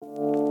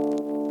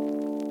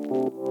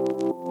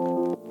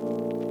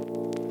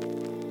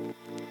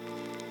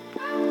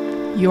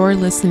You're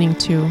listening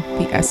to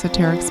the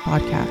Esoterics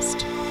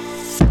Podcast.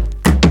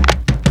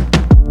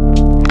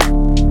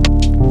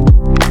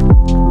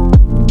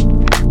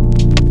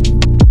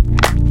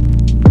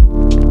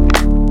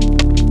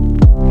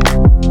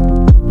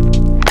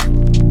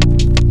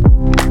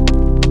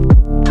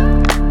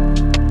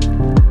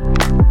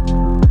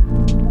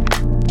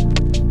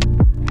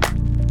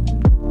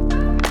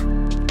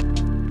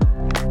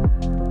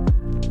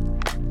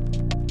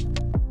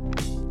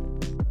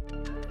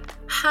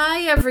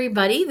 Hi,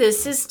 everybody.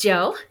 This is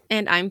Jo.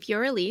 And I'm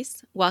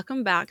Fiorelise.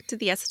 Welcome back to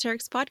the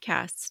Esoterics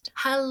Podcast.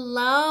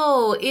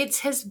 Hello. It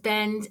has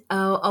been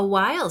a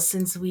while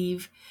since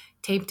we've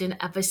taped an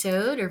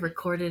episode or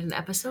recorded an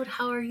episode.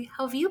 How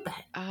have you been?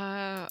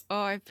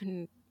 I've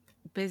been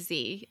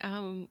busy.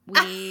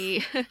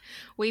 We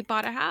we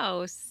bought a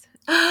house.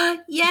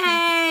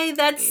 Yay!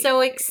 That's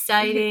so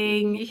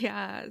exciting.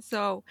 Yeah.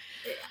 So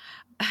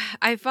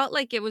I felt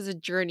like it was a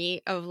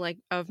journey of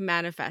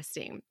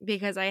manifesting,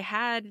 because I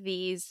had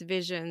these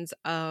visions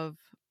of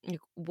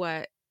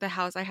what the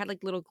house, I had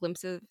like little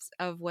glimpses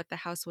of what the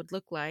house would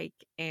look like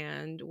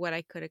and what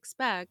I could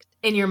expect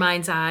In your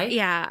mind's eye?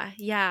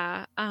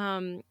 Yeah.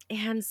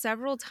 And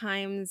several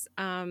times,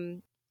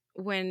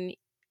 when,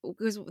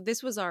 because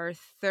this was our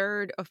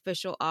third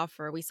official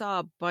offer. We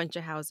saw a bunch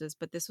of houses,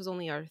 but this was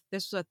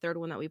a third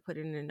one that we put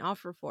in an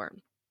offer for.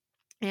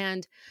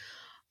 And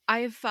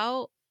I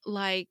felt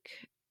like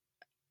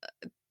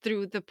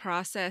through the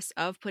process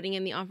of putting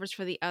in the offers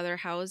for the other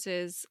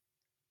houses,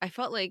 I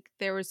felt like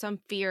there was some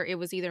fear. It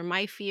was either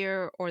my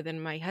fear or then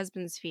my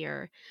husband's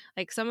fear.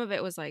 Like, some of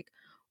it was like,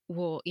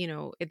 well,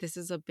 if this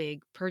is a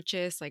big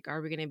purchase, like,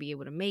 are we going to be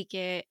able to make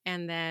it?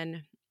 And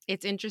then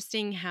it's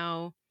interesting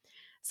how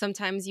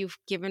sometimes you've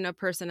given a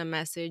person a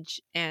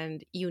message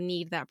and you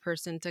need that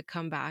person to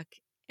come back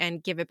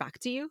and give it back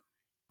to you.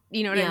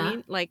 You know what I Yeah.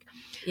 mean? Like,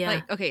 Yeah.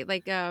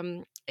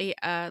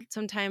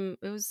 sometime,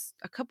 it was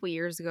a couple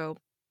years ago,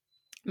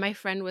 my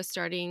friend was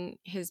starting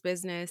his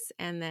business,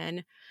 and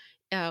then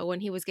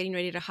when he was getting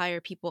ready to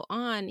hire people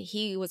on,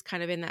 he was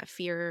kind of in that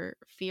fear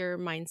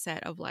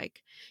mindset of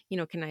like,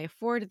 can I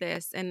afford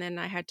this? And then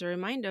I had to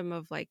remind him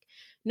of like,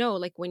 no,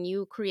 like, when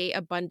you create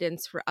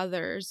abundance for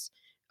others,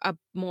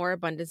 more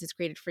abundance is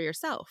created for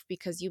yourself,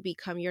 because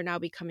you're now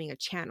becoming a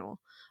channel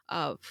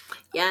of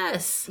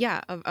Yes.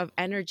 of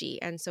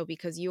energy. And so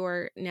because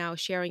you're now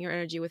sharing your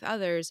energy with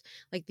others,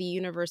 like, the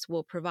universe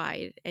will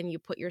provide, and you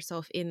put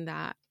yourself in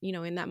that,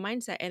 in that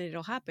mindset, and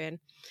it'll happen.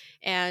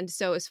 And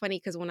so it's funny,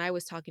 because when I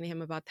was talking to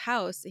him about the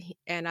house,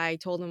 and I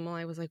told him, well,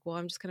 I was like, well,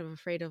 I'm just kind of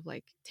afraid of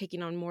like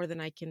taking on more than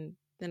I can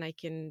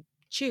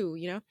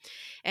chew,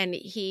 and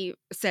he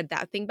said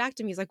that thing back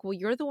to me. He's like, well,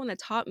 you're the one that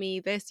taught me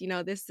this,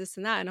 this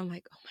and that. And I'm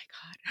like, oh my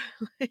God.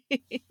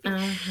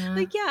 Uh-huh.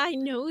 Like, yeah, I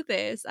know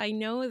this.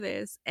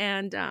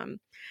 And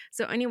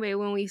so anyway,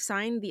 when we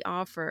signed the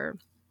offer,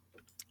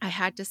 I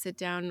had to sit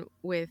down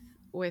with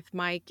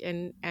Mike,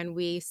 and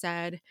we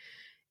said,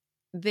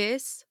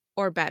 this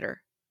or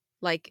better.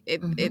 Like,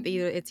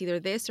 it's either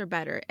this or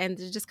better. And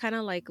to just kind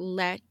of like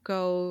let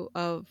go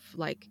of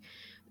like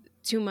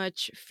too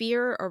much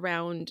fear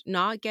around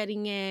not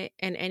getting it,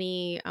 and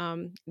any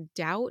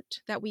doubt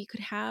that we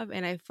could have.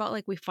 And I felt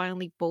like we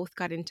finally both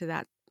got into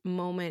that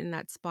moment, in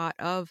that spot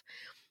of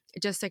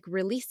just like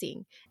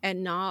releasing,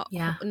 and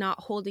Yeah.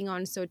 not holding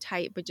on so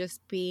tight, but just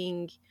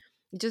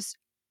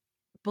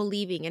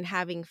believing and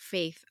having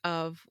faith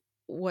of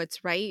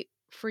what's right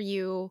for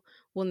you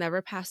will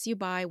never pass you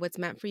by. What's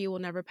meant for you will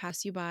never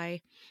pass you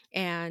by.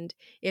 And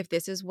if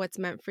this is what's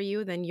meant for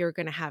you, then you're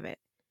going to have it.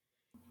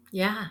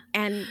 Yeah.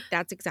 And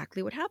that's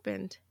exactly what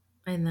happened.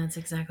 And that's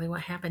exactly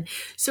what happened.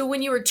 So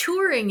when you were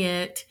touring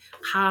it,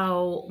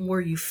 how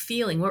were you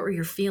feeling? What were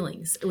your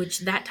feelings? Which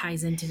that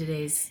ties into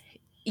today's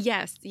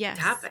Yes.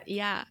 topic.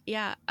 Yeah.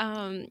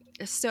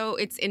 So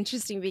it's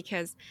interesting,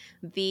 because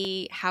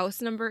the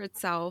house number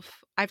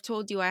itself, I've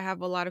told you I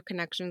have a lot of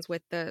connections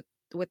with the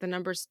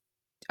numbers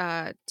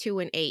 2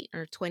 and 8,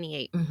 or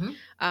 28.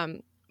 Mm-hmm.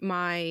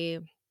 My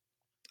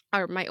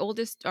our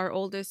oldest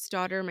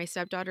daughter, my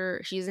stepdaughter,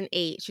 she's an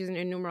 8. She's in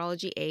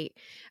numerology 8.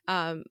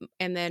 And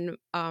then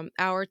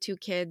our two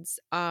kids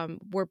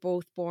were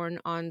both born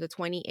on the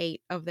 28th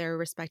of their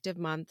respective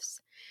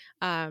months.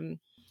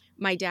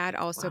 My dad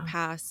also Wow.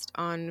 passed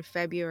on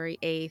February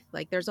 8th.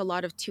 Like, there's a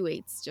lot of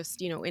 2/8s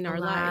just, in our A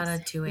lot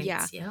lives. of 2/8s.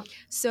 Yeah. Yep.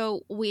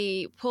 So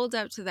we pulled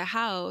up to the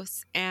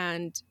house,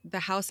 and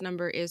the house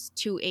number is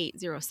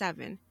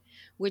 2807,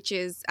 which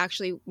is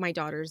actually my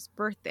daughter's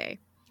birthday.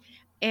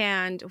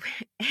 And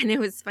it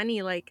was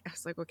funny, like, I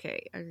was like,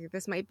 okay,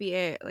 this might be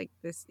it. Like,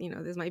 this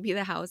might be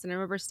the house. And I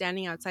remember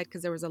standing outside,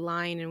 because there was a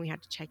line and we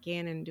had to check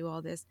in and do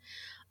all this.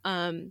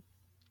 And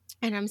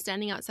I'm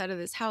standing outside of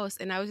this house,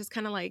 and I was just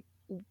kind of like,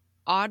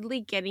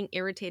 oddly getting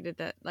irritated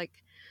that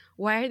like,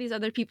 why are these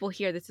other people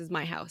here? This is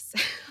my house.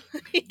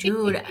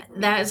 Dude,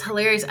 that is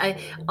hilarious.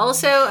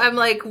 I'm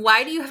like,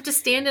 why do you have to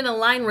stand in a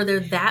line where there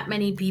are that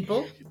many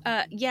people?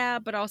 Yeah,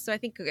 but also I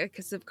think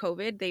because of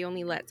COVID, they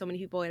only let so many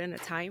people in at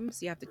a time,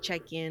 so you have to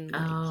check in.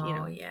 Like,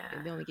 Oh,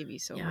 yeah. they only give you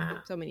Yeah.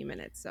 so many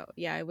minutes. So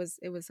yeah, it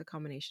was a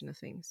combination of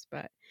things,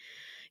 but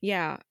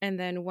yeah. And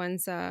then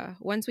once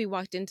we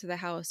walked into the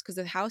house, because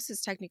the house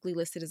is technically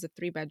listed as a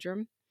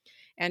 3-bedroom,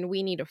 and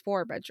we need a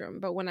 4-bedroom.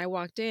 But when I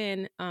walked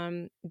in,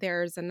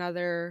 there's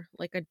another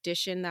like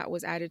addition that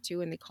was added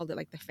to, and they called it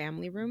like the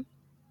family room.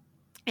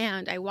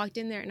 And I walked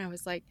in there and I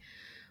was like,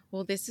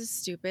 well, this is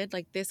stupid.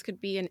 Like, this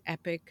could be an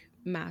epic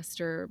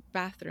master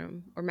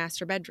bathroom or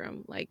master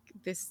bedroom. Like,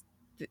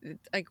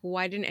 like,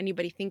 why didn't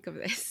anybody think of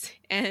this?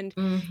 And,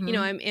 Mm-hmm.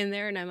 I'm in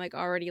there and I'm like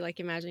already like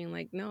imagining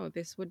like, no,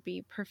 this would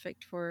be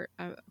perfect for,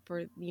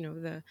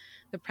 the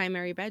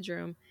primary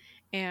bedroom.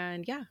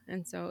 And yeah.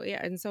 And so,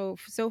 yeah. And so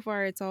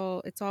far it's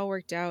all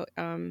worked out.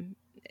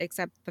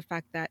 Except the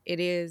fact that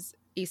it is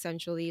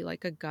essentially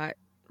like a gut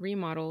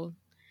remodel.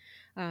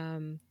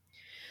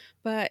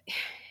 But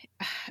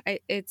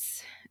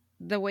it's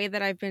the way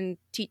that I've been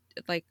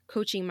like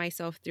coaching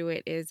myself through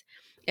it is,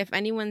 if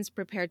anyone's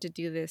prepared to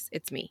do this,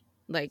 it's me.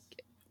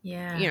 Like,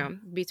 Yeah.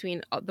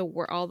 between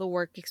all the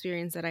work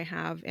experience that I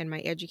have and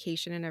my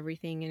education and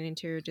everything in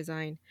interior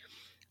design,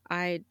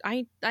 I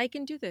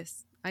can do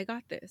this. I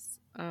got this.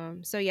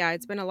 So yeah,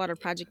 it's been a lot of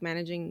project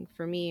managing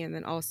for me, and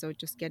then also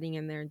just getting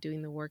in there and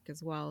doing the work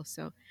as well.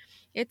 So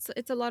it's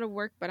a lot of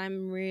work, but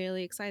I'm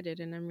really excited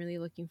and I'm really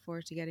looking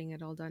forward to getting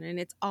it all done. And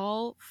it's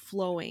all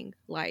flowing.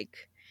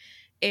 Like,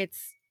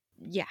 it's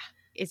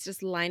it's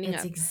just lining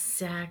It's up.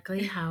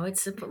 exactly how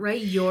it's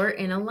right. You're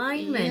in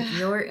alignment. Yeah.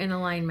 You're in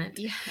alignment.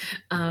 Yeah.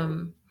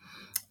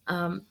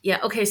 Yeah.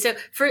 Okay. So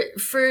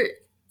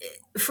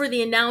for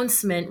the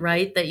announcement,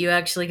 right, that you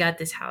actually got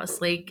this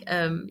house, like,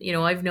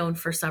 I've known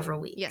for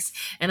several weeks. Yes.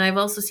 And I've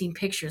also seen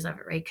pictures of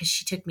it, right? Because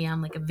she took me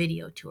on like a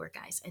video tour,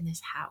 guys. And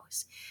this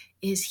house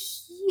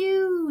is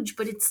huge,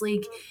 but it's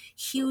like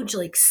huge,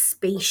 like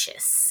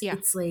spacious. Yeah.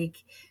 It's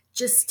like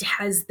just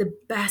has the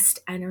best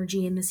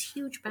energy in this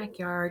huge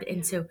backyard.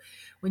 And so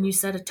when you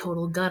said a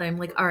total gut, I'm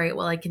like, all right,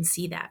 well, I can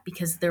see that,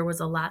 because there was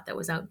a lot that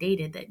was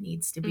outdated that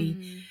needs to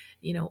be,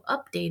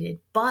 updated.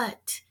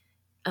 But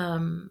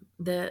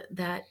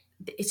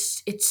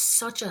it's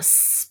such a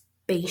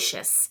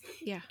spacious,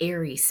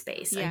 airy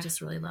space. I just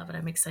really love it.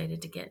 I'm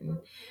excited to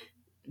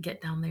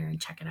get down there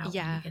and check it out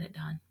when we get it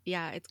done.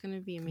 Yeah, it's going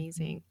to be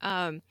amazing.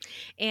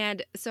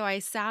 And so I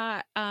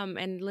sat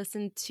and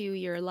listened to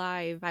your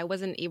live. I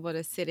wasn't able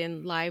to sit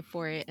in live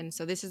for it. And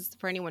so this is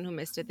for anyone who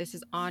missed it. This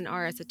is on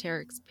our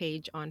Esoterics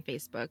page on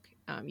Facebook.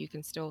 You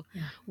can still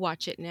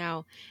watch it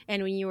now.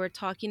 And when you were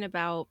talking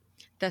about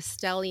the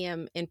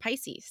stellium in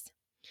Pisces,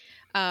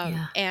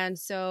 and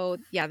so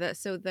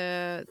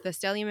the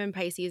stellium in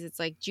Pisces, it's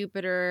like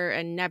Jupiter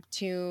and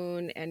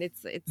Neptune, and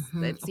it's a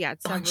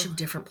bunch of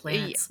different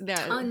planets,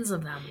 tons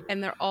of them,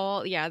 and they're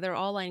all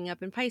lining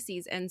up in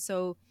Pisces. And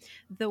so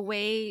the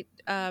way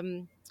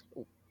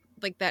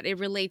like that it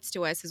relates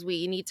to us is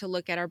we need to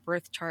look at our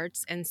birth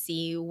charts and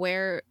see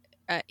where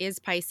is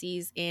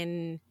Pisces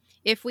in,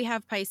 if we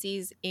have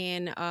Pisces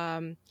in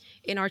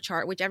our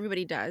chart, which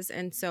everybody does.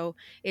 And so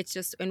it's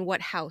just in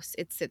what house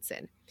it sits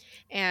in.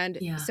 And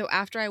so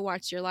after I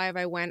watched your live,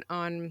 I went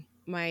on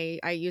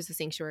I use the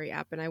Sanctuary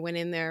app, and I went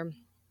in there.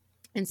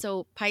 And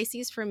so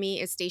Pisces for me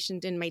is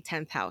stationed in my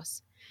 10th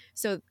house.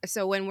 So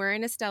when we're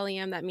in a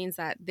stellium, that means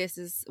that this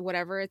is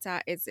whatever it's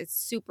at, it's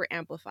super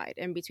amplified.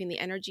 And between the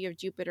energy of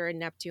Jupiter and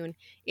Neptune,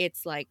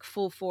 it's like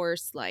full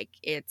force, like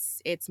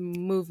it's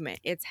movement,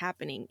 it's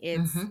happening,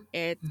 it's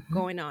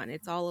going on,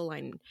 it's all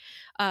aligned.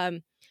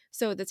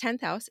 So the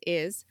 10th house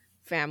is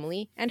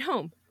family and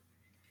home.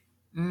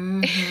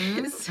 And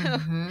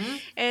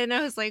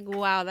I was like,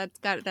 wow,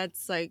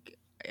 that's like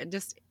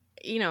just,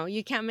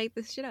 you can't make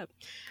this shit up.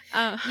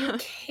 You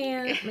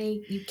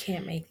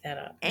can't make that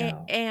up.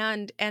 No.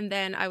 And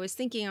then I was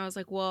thinking, I was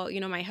like, well,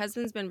 my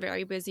husband's been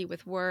very busy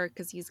with work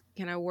because he's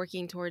kind of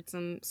working towards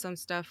some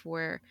stuff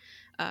where,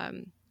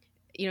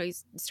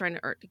 he's trying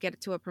to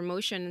get to a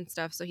promotion and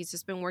stuff. So he's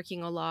just been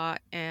working a lot.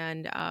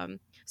 And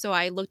so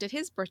I looked at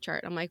his birth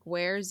chart. I'm like,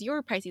 where's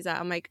your Pisces at?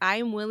 I'm like,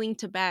 I'm willing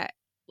to bet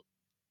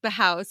the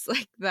house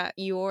like that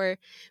your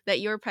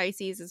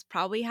Pisces is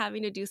probably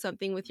having to do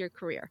something with your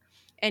career.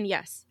 And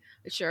yes,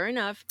 sure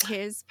enough,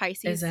 his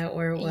Pisces, is that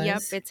where it was?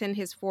 Yep, it's in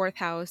his 4th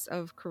house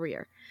of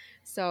career.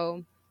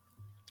 So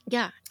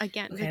yeah,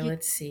 again, okay,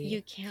 let's see,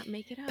 you can't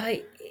make it up.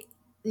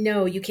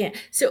 No, you can't.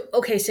 So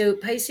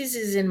Pisces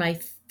is in my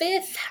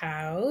 5th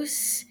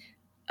house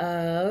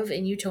of,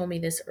 and you told me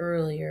this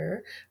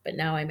earlier, but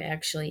now I'm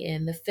actually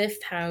in the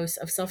 5th house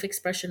of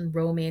self-expression,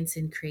 romance,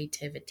 and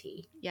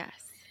creativity.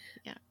 Yes.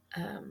 Yeah.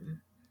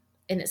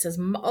 And it says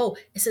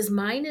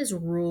mine is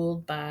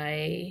ruled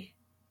by,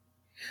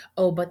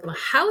 but my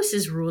house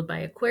is ruled by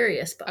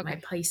Aquarius, but my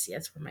Pisces,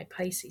 that's where my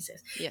Pisces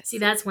is. Yes. See,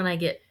 that's when I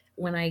get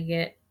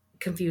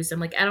confused. I'm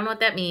like, I don't know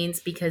what that means,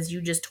 because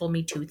you just told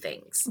me 2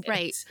 things.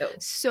 Right.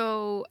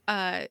 So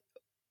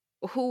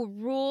who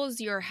rules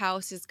your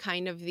house is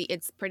kind of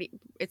it's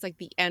like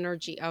the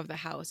energy of the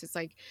house. It's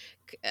like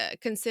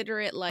consider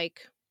it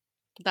like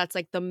that's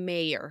like the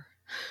mayor.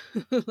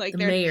 Like The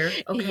they're mayor,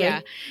 yeah.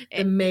 okay.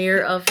 The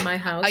mayor of my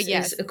house is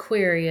Yes,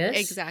 Aquarius,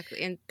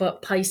 exactly. And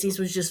but Pisces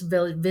was just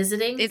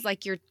visiting it's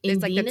like it's in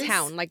like the Venus.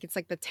 town, like it's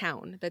like the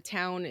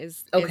town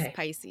is Okay.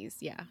 Pisces,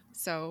 yeah.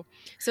 So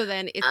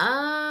then it's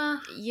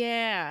Ah,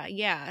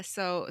 yeah,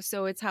 so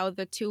it's how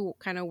the two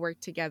kind of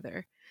work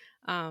together.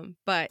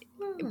 But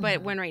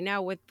hmm. when right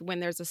now with when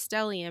there's a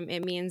stellium,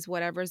 it means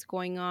whatever's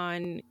going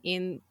on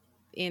in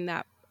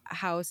that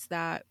house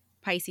that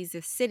Pisces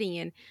is sitting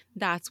in,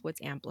 that's what's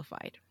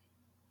amplified.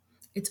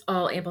 It's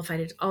all amplified.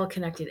 It's all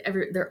connected.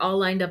 They're all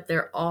lined up.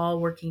 They're all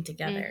working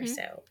together. Mm-hmm.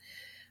 So,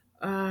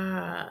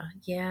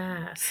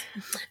 yes.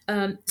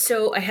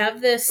 So I have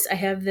this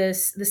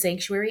the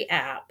Sanctuary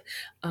app,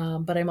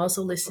 but I'm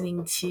also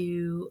listening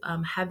to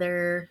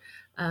Heather,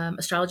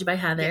 Astrology by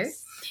Heather,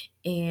 Yes.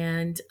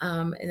 and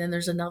then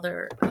there's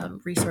another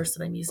resource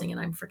that I'm using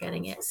and I'm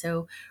forgetting it.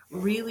 So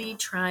really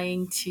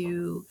trying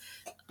to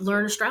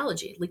learn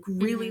astrology, like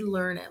really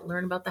Mm-hmm.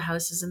 learn about the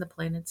houses and the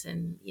planets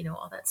and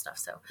all that stuff.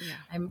 So Yeah.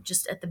 I'm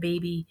just at the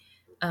baby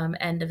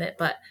end of it,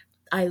 but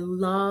I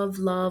love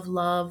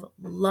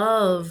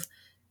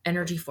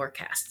energy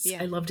forecasts.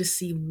 Yeah. I love to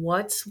see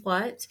what's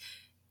what.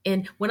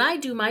 And when I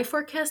do my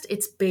forecast,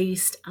 it's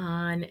based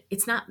on,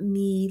 it's not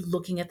me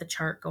looking at the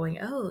chart going,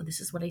 oh, this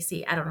is what I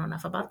see. I don't know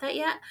enough about that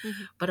yet,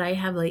 Mm-hmm. but I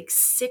have like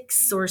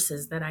 6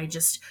 sources that I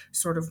just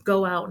sort of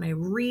go out and I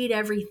read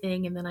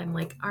everything. And then I'm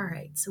like, all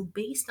right, so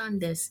based on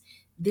this,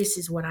 this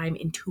is what I'm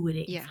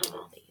intuiting Yeah. from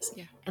all these.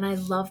 Yeah. And I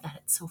love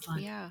that. It's so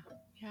fun. Yeah,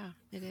 yeah,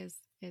 it is.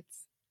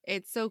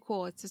 It's so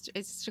cool. It's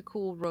such a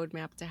cool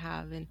roadmap to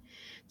have and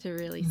to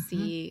really Hmm.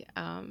 see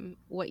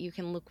what you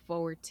can look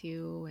forward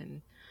to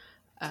and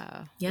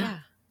Yeah. yeah.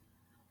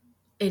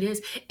 It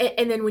is.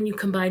 And then when you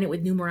combine it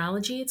with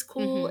numerology, it's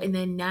cool. Mm-hmm. And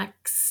then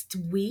next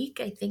week,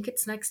 I think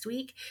it's next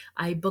week,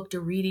 I booked a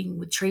reading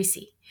with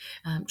Tracy.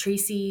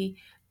 Tracy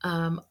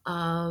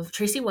of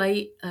Tracy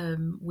White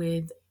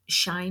with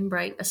Shine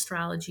Bright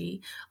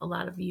Astrology. A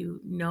lot of you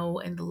know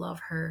and love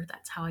her.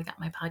 That's how I got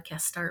my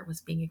podcast start,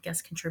 was being a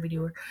guest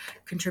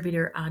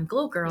contributor on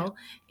Glow Yeah, Girl.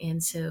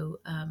 And so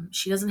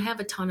she doesn't have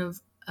a ton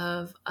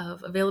of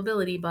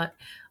availability, but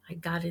I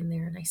got in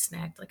there and I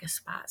snagged like a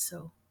spot.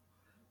 So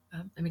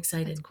I'm that's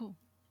excited. cool.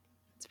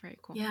 It's very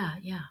cool. Yeah,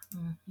 yeah.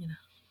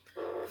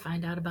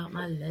 Find out about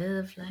my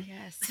love life.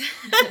 Yes.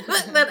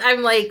 But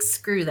I'm like,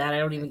 screw that. I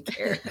don't even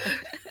care.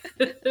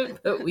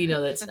 But we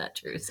know that's not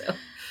true. So,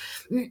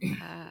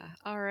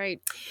 All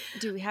right.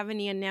 Do we have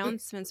any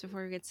announcements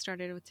before we get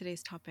started with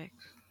today's topic?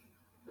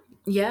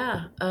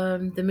 yeah,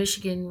 the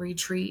Michigan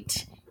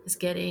retreat is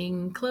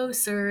getting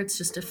closer. It's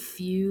just a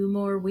few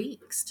more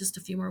weeks. Just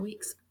a few more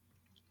weeks.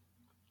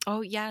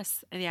 Oh,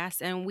 yes.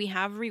 Yes. And we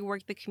have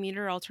reworked the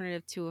commuter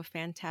alternative to a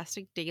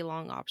fantastic day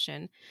long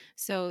option.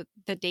 So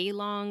the day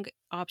long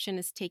option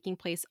is taking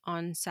place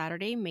on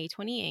Saturday, May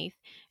 28th,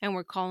 and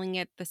we're calling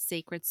it the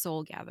Sacred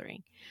Soul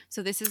Gathering.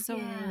 So this is a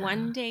Yeah.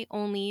 1 day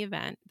only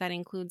event that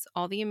includes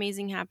all the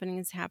amazing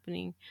happenings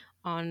happening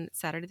on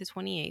Saturday, the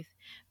 28th.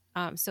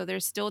 So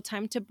there's still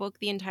time to book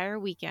the entire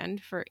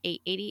weekend for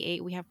 $888.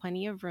 We have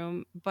plenty of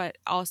room, but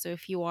also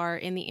if you are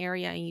in the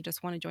area and you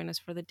just want to join us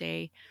for the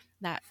day,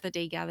 that the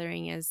day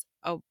gathering is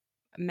a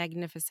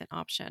magnificent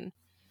option.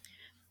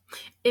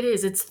 It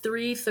is. It's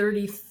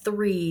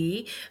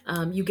 3:33.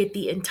 You get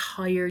the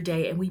entire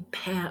day, and we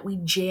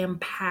jam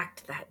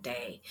packed that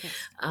day. Yes.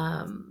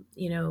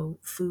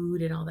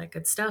 Food and all that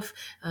good stuff.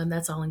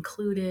 That's all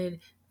included.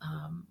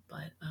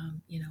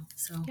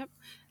 So, Yep.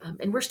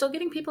 and we're still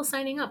getting people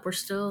signing up.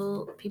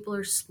 People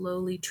are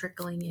slowly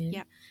trickling in.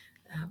 Yep.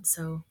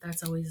 So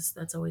that's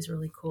always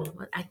really cool.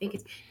 But I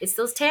think it's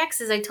those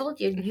taxes. I told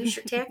you, use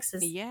your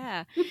taxes.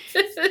 Yeah.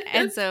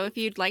 And so if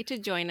you'd like to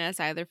join us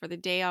either for the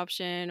day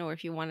option or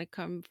if you want to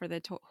come for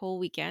the whole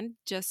weekend,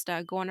 just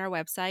go on our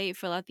website,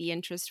 fill out the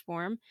interest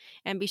form,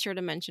 and be sure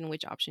to mention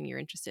which option you're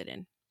interested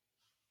in.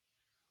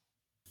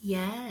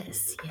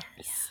 Yes.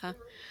 Yeah.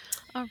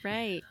 All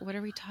right. What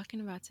are we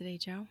talking about today,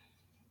 Joe?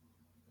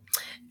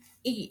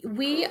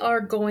 We are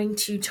going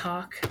to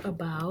talk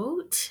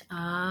about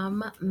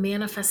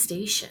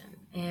manifestation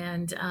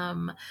and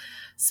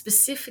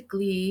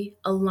specifically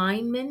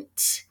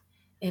alignment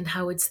and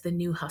how it's the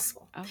new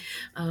hustle. Oh.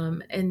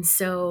 And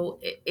so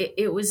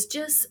it was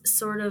just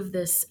sort of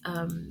this,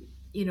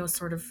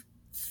 sort of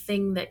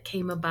thing that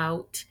came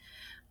about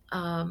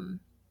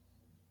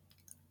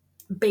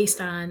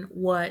based on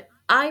what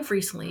I've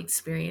recently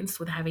experienced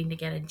with having to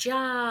get a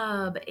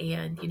job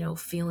and,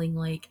 feeling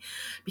like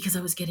because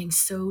I was getting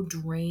so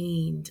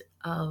drained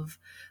by,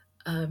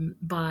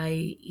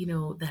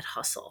 that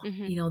hustle,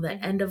 Mm-hmm. that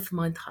Mm-hmm. end of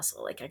month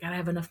hustle. Like I got to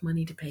have enough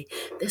money to pay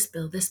this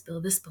bill, this bill,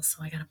 this bill.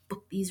 So I got to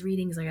book these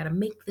readings. I got to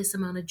make this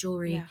amount of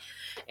jewelry. Yeah.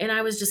 And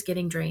I was just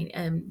getting drained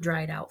and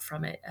dried out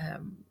from it,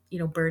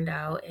 burned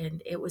out.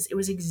 And it was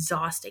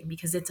exhausting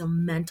because it's a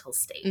mental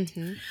state.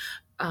 Mm-hmm.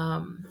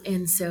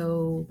 And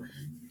so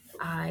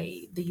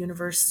the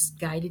universe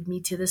guided me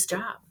to this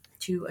job.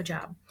 to a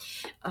job,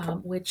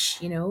 which,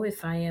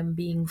 if I am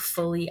being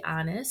fully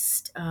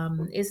honest,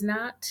 is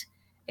not.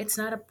 It's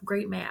not a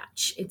great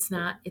match. It's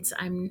not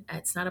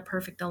a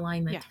perfect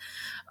alignment.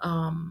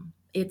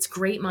 It's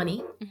great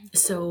money.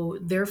 So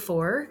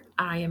therefore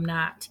I am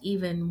not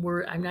even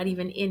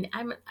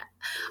I'm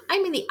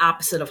in the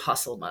opposite of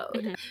hustle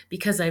mode,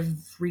 because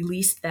I've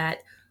released that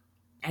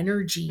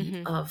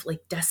energy of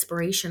like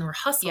desperation or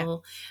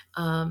hustle.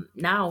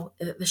 Now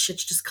the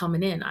shit's just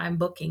coming in. I'm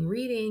booking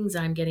readings,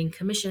 I'm getting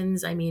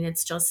commissions. I mean,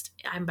 it's just,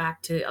 I'm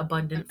back to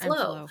abundant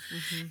flow.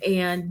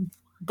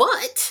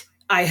 But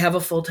I have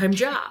a full-time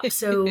job.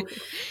 So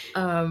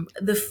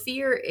the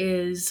fear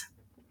is,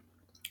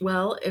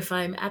 well, if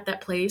I'm at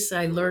that place,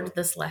 I learned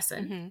this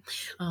lesson.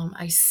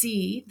 I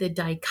see the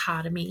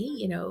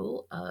dichotomy,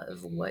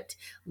 of what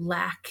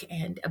lack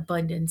and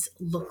abundance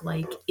look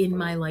like in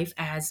my life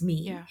as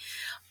me.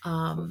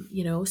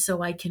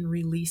 So I can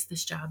release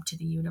this job to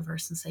the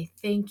universe and say,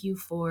 thank you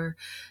for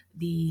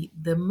the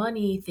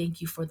money.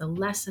 Thank you for the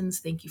lessons.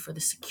 Thank you for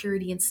the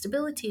security and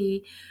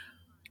stability.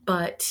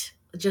 But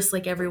just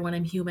like everyone,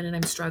 I'm human and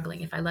I'm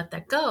struggling. If I let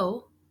that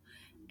go,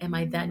 am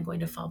I then going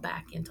to fall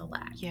back into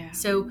lack?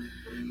 So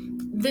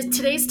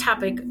today's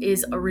topic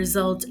is a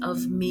result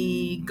of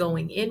me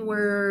going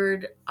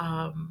inward,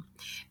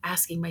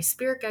 asking my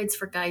spirit guides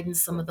for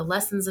guidance, some of the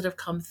lessons that have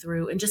come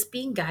through, and just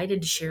being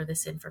guided to share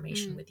this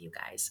information with you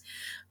guys.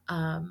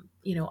 I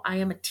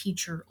am a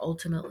teacher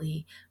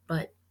ultimately,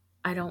 but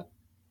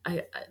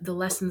the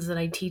lessons that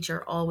I teach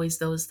are always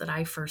those that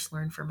I first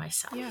learned for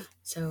myself.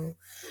 So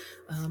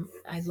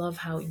I love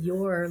how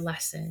your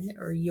lesson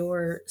or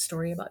your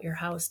story about your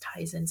house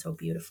ties in so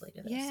beautifully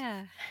to this.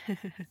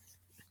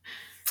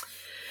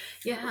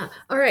 Yeah.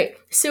 All right.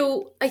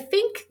 So I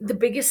think the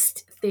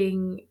biggest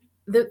thing,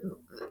 the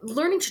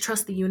learning to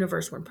trust the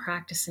universe when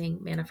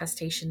practicing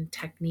manifestation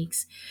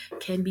techniques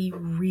can be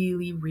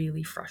really,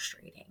 really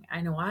frustrating.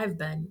 I know I've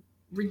been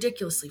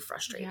ridiculously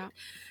frustrated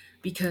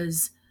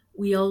because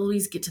we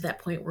always get to that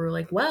point where we're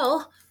like,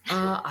 well,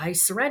 I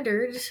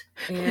surrendered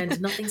and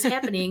nothing's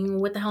happening.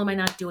 What the hell am I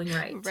not doing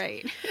right?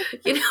 Right.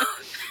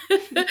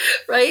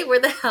 Right? Where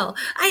the hell?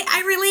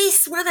 I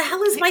release. Where the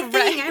hell is my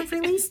thing? I've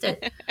released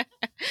it.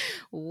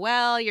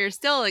 Well, you're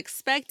still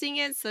expecting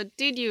it, so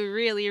did you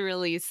really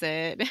release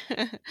it?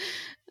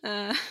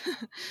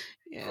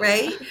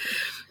 Right?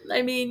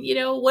 I mean,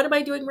 what am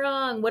I doing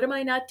wrong? What am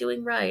I not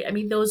doing right? I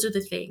mean, those are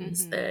the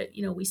things that,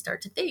 we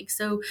start to think.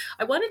 So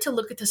I wanted to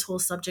look at this whole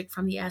subject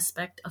from the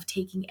aspect of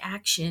taking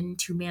action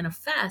to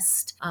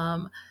manifest,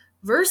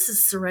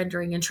 versus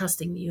surrendering and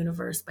trusting the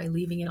universe by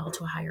leaving it all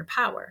to a higher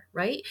power,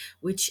 right?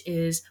 Which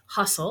is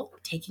hustle,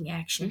 taking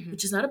action,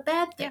 which is not a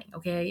bad thing.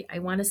 Okay. I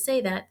want to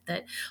say that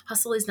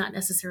hustle is not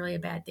necessarily a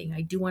bad thing.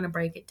 I do want to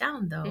break it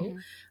down though,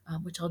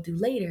 which I'll do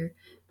later,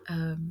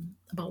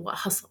 about what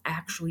hustle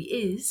actually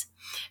is.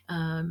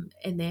 And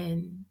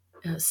then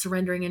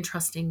surrendering and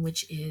trusting,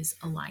 which is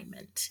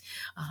alignment.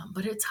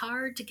 But it's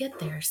hard to get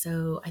there.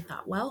 So I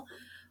thought, well,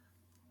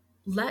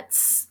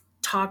 let's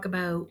talk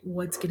about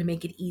what's going to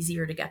make it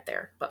easier to get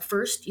there. But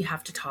first, you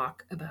have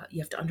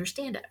to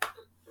understand it.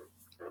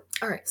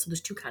 All right, so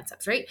there's two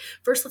concepts, right?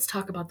 First, let's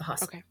talk about the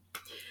hustle. Okay.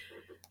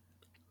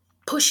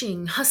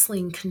 Pushing,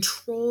 hustling,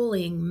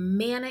 controlling,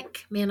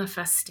 manic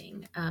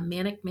manifesting.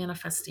 Manic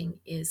manifesting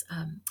is,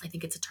 I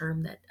think it's a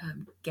term that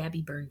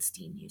Gabby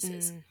Bernstein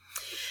uses.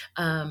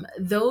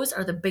 Those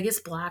are the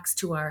biggest blocks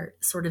to our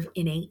sort of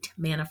innate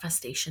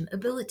manifestation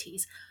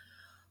abilities.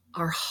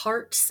 Our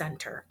heart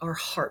center, our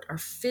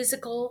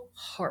physical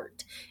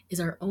heart is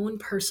our own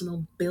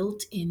personal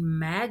built-in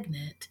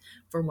magnet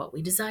for what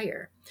we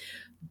desire.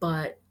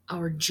 But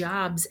our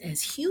jobs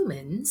as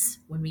humans,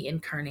 when we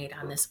incarnate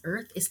on this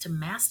earth, is to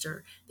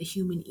master the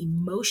human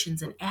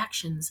emotions and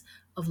actions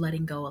of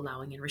letting go,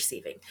 allowing, and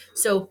receiving.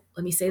 So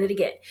let me say that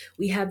again.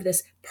 We have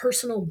this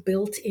personal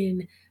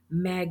built-in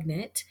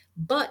magnet,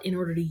 but in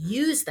order to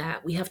use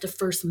that, we have to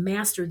first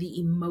master the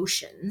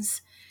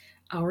emotions,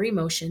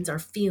 our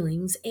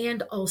feelings,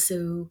 and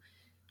also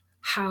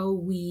how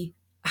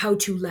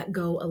to let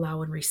go,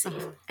 allow, and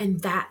receive. And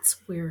that's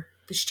where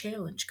this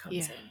challenge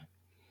comes in.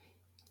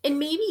 And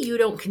maybe you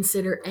don't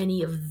consider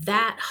any of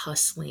that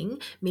hustling.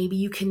 Maybe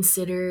you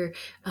consider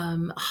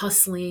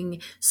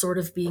hustling sort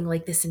of being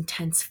like this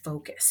intense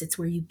focus. It's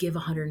where you give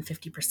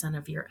 150%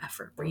 of your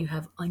effort, where you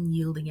have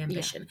unyielding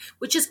ambition,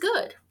 which is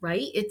good,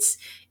 right? It's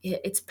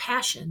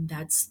passion.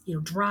 That's,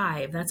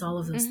 drive. That's all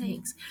of those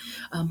things.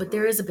 But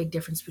there is a big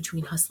difference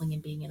between hustling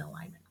and being in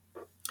alignment.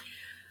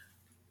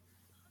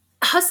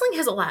 Hustling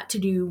has a lot to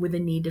do with the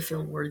need to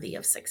feel worthy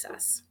of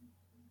success,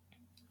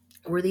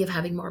 worthy of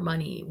having more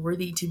money,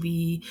 worthy to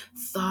be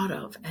thought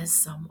of as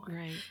someone.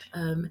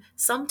 Right.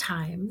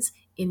 Sometimes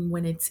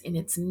when it's in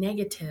its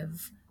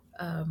negative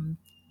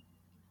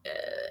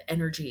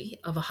energy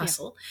of a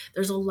hustle,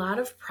 there's a lot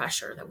of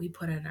pressure that we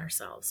put on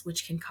ourselves,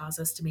 which can cause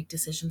us to make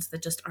decisions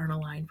that just aren't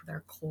aligned with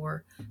our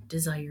core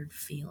desired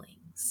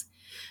feelings.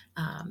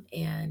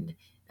 And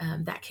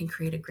that can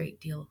create a great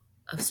deal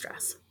of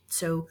stress.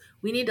 So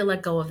we need to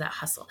let go of that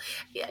hustle.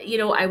 You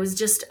know, I was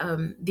just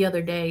the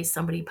other day,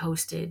 somebody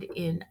posted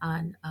in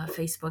on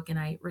Facebook, and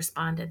I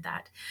responded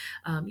that,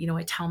 you know,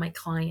 I tell my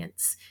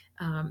clients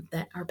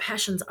that our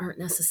passions aren't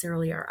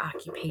necessarily our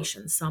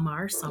occupations. Some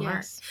are, some aren't.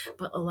 Yes.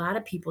 But a lot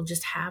of people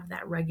just have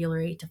that regular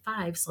 8 to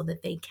 5 so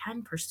that they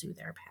can pursue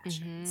their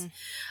passions.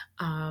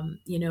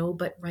 You know,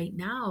 but right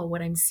now,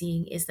 what I'm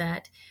seeing is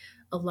that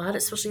a lot,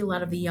 especially a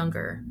lot of the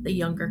younger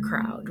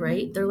crowd,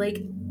 right? They're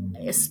like,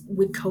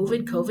 with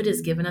COVID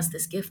has given us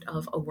this gift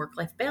of a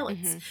work-life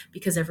balance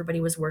because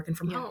everybody was working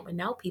from home. And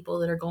now people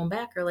that are going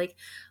back are like,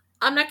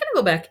 I'm not going to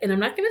go back and I'm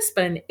not going to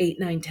spend 8,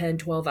 9, 10,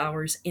 12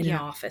 hours in an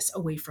office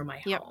away from my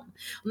home.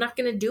 I'm not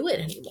going to do it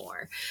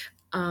anymore.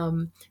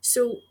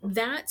 So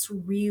that's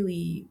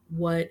really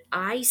what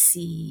I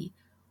see.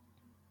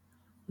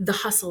 The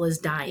hustle is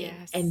dying.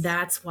 Yes. And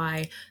that's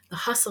why the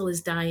hustle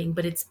is dying,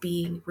 but it's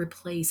being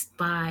replaced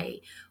by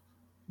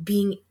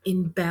being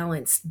in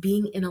balance,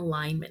 being in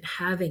alignment,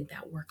 having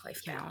that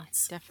work-life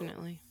balance.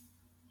 Definitely.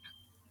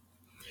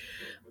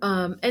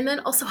 And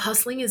then also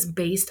hustling is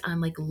based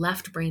on like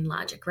left brain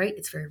logic, right?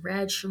 It's very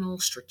rational,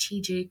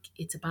 strategic.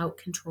 It's about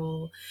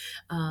control.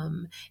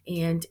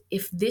 And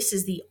if this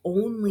is the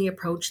only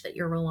approach that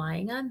you're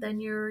relying on, then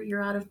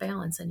you're out of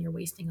balance and you're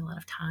wasting a lot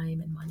of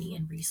time and money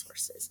and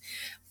resources.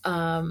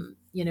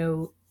 You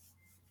know,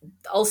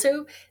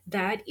 also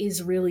that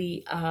is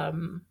really,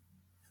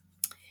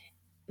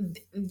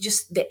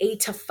 just the 8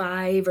 to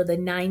 5 or the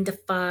 9 to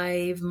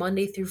 5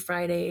 Monday through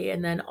Friday,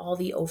 and then all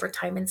the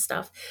overtime and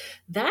stuff.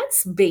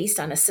 That's based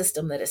on a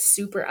system that is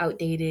super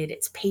outdated.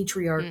 It's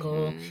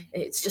patriarchal.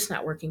 It's just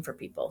not working for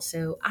people.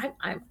 So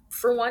I'm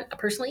for one,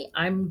 personally,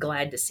 I'm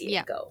glad to see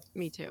it go.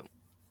 Me too.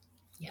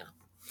 Yeah.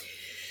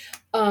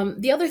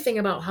 The other thing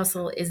about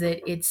hustle is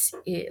that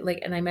like,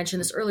 and I mentioned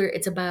this earlier,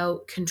 it's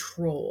about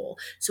control.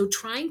 So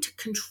trying to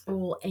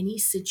control any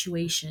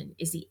situation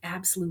is the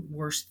absolute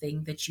worst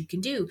thing that you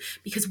can do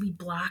because we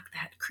block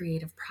that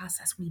creative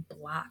process. We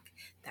block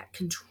that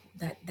control,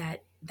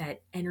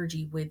 that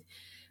energy with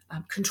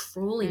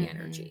controlling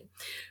energy.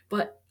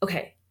 But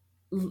okay.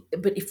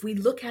 But if we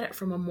look at it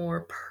from a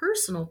more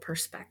personal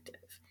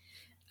perspective,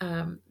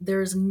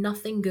 there's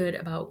nothing good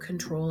about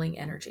controlling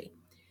energy.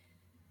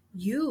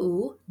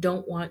 You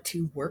don't want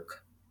to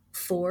work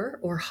for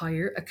or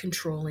hire a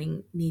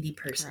controlling, needy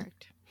person.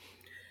 Correct.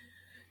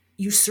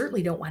 You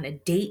certainly don't want to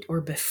date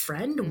or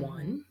befriend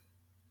one.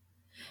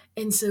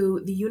 And so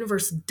the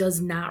universe does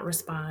not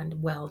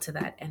respond well to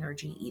that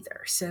energy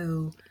either.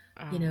 So,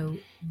 you know,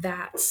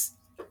 that's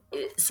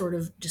sort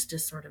of just to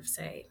sort of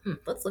say,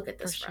 let's look at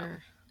this from a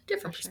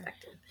different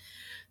perspective.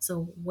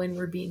 So when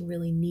we're being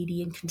really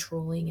needy and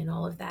controlling and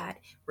all of that,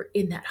 we're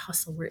in that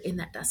hustle, we're in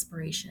that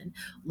desperation,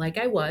 like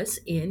I was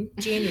in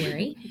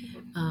January,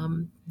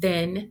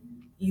 then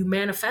you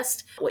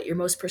manifest what your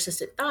most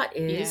persistent thought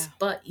is,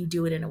 but you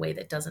do it in a way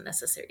that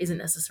isn't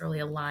necessarily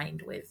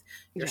aligned with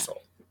your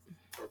soul.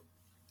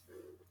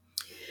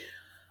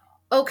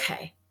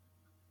 Okay.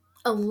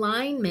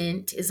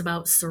 Alignment is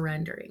about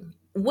surrendering.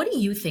 What do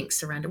you think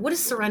surrender? What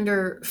does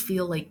surrender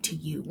feel like to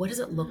you? What does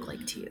it look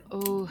like to you?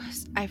 Oh,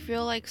 I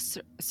feel like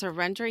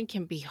surrendering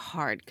can be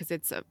hard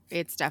because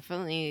it's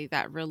definitely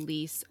that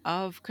release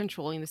of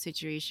controlling the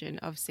situation,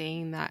 of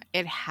saying that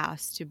it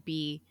has to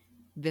be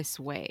this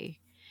way.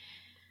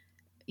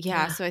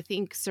 Yeah, so I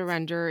think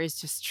surrender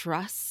is just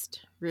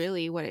trust.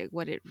 Really, what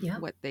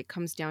it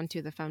comes down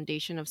to, the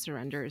foundation of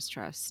surrender is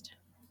trust.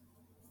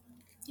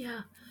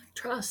 Yeah.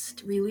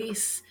 Trust,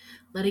 release,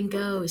 letting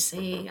go,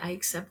 saying I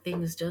accept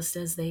things just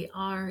as they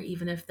are,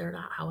 even if they're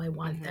not how I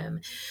want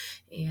them.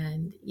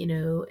 And, you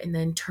know, and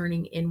then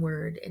turning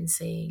inward and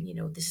saying, you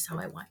know, this is how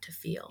I want to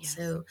feel. Yes.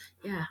 So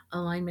yeah,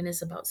 alignment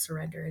is about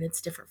surrender, and it's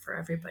different for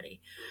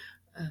everybody.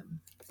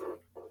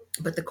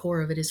 But the core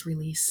of it is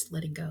release,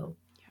 letting go.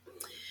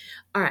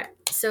 All right.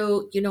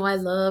 So, you know, I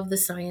love the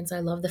science. I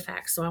love the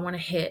facts. So I want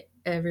to hit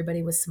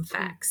everybody with some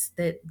facts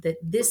that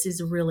this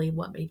is really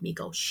what made me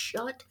go,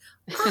 shut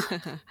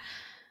up.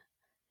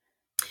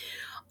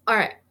 All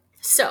right.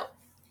 So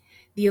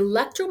the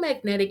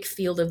electromagnetic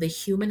field of the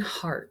human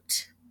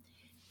heart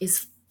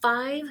is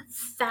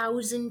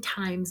 5,000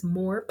 times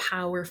more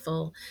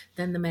powerful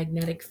than the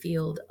magnetic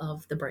field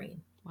of the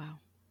brain. Wow.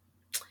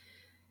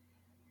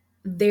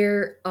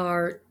 There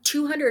are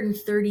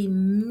 230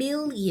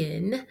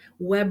 million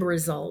web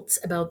results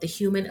about the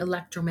human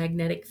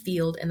electromagnetic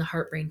field and the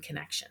heart-brain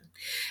connection.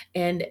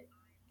 And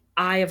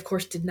I, of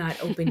course, did not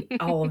open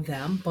all of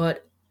them,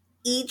 but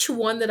each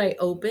one that I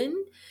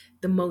opened,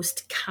 the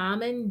most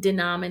common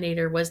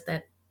denominator was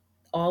that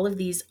all of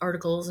these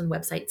articles and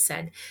websites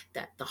said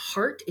that the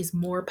heart is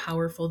more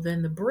powerful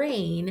than the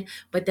brain,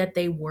 but that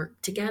they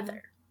work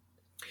together.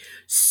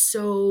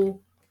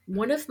 So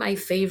one of my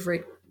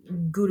favorite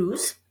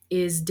gurus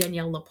is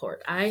Danielle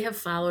Laporte. I have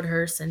followed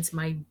her since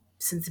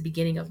the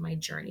beginning of my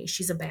journey.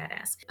 She's a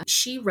badass.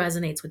 She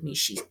resonates with me.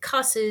 She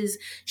cusses.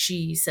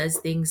 She says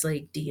things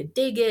like, do you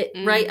dig it?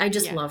 Right? I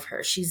just love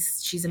her.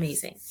 She's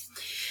amazing.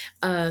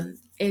 And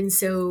And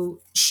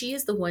so she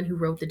is the one who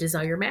wrote the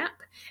Desire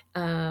Map.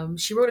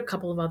 She wrote a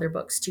couple of other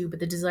books too, but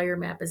the Desire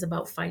Map is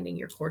about finding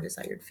your core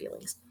desired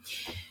feelings.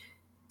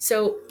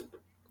 So,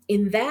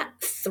 in that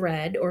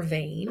thread or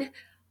vein,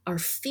 our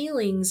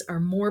feelings are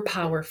more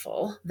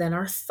powerful than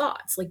our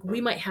thoughts. Like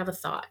we might have a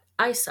thought,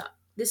 I suck,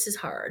 this is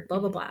hard, blah,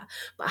 blah, blah.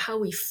 But how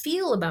we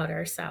feel about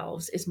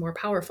ourselves is more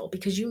powerful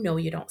because you know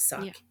you don't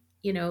suck,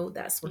 Yeah.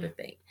 that sort of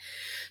thing.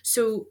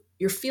 So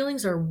your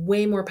feelings are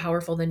way more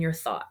powerful than your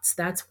thoughts.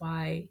 That's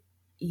why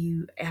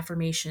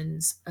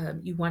affirmations,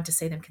 you want to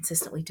say them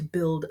consistently to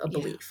build a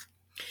belief.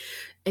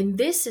 And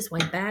this is why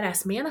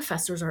badass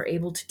manifestors are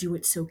able to do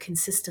it so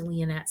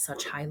consistently and at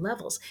such high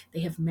levels.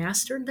 They have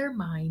mastered their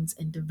minds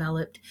and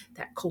developed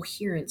that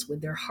coherence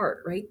with their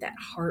heart, right? That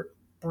heart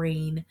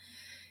brain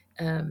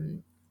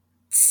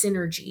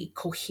synergy,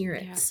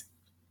 coherence.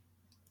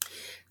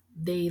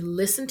 They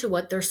listen to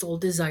what their soul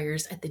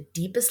desires at the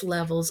deepest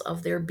levels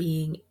of their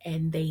being,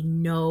 and they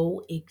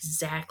know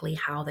exactly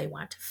how they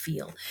want to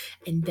feel.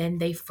 And then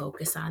they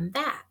focus on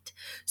that.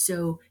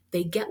 So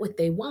they get what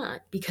they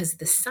want because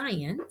the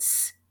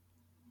science,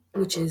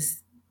 which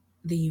is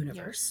the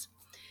universe,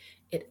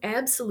 it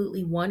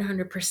absolutely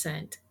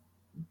 100%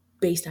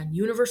 based on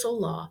universal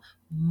law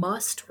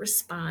must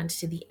respond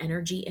to the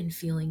energy and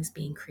feelings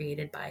being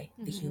created by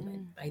the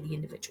human, by the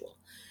individual.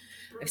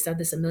 I've said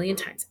this a million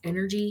times.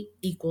 Energy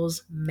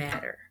equals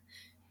matter,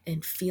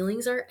 and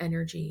feelings are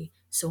energy.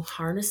 So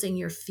harnessing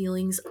your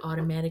feelings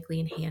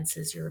automatically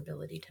enhances your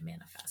ability to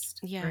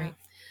manifest. Yeah. Right.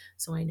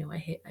 So I know I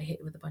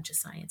hit with a bunch of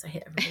science. I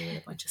hit everybody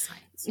with a bunch of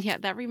science. Yeah,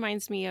 that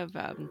reminds me of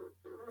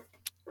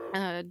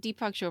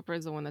Deepak Chopra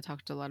is the one that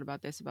talked a lot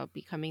about this, about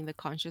becoming the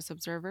conscious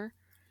observer.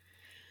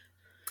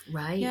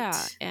 Right.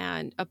 Yeah,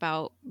 and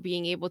about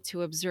being able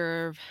to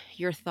observe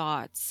your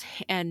thoughts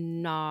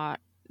and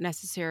not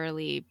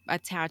necessarily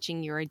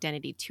attaching your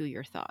identity to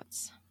your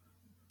thoughts.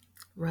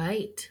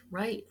 Right.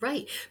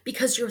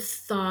 Because your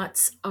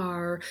thoughts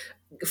are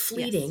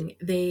fleeting.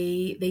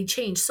 Yes. They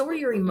change. So are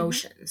your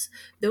emotions.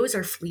 Those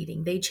are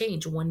fleeting. They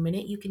change. One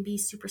minute you can be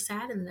super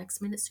sad and the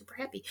next minute super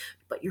happy.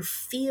 But your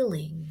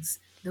feelings,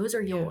 those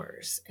are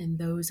yours, and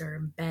those are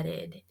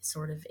embedded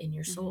sort of in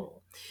your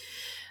soul.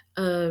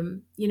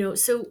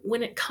 So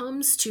when it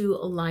comes to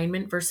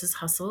alignment versus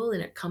hustle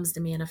and it comes to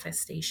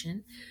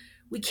manifestation,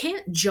 we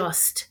can't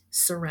just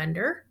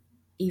surrender,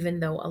 even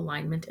though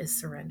alignment is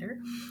surrender.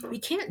 We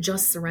can't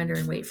just surrender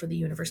and wait for the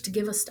universe to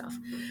give us stuff.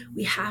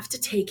 We have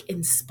to take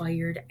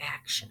inspired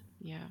action.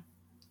 Yeah.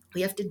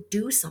 We have to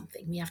do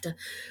something. We have to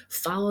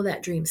follow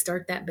that dream,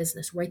 start that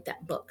business, write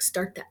that book,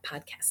 start that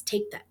podcast,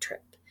 take that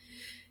trip.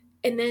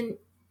 And then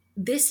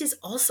this is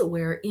also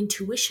where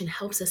intuition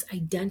helps us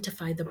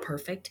identify the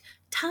perfect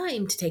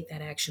time to take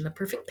that action, the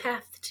perfect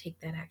path to take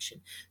that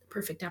action, the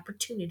perfect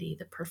opportunity,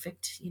 the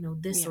perfect,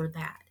 this or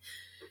that.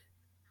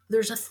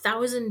 There's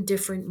 1,000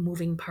 different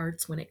moving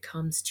parts when it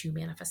comes to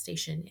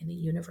manifestation, and the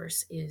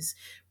universe is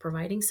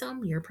providing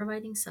some, you're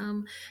providing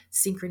some,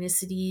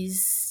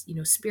 synchronicities,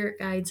 spirit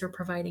guides are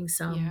providing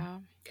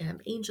some,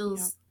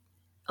 angels,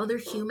 other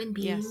human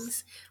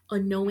beings,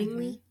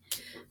 unknowingly.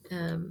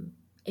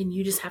 And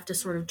you just have to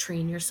sort of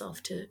train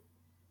yourself to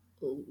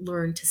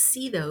learn to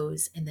see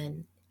those and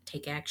then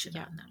take action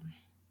on them.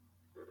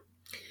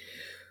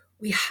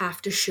 We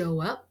have to show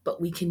up, but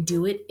we can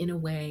do it in a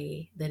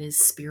way that is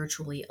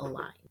spiritually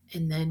aligned.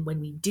 And then when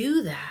we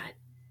do that,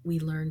 we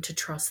learn to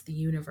trust the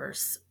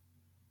universe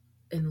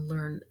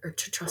and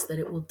to trust that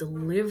it will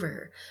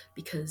deliver,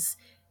 because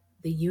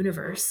the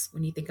universe,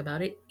 when you think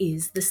about it,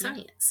 is the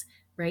science,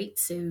 right?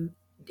 So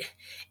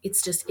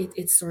it's just,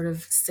 it's sort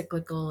of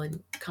cyclical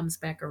and comes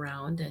back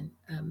around and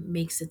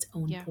makes its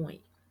own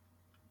point.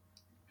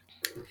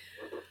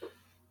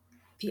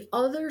 The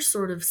other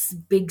sort of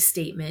big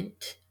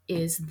statement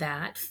is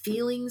that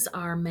feelings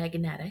are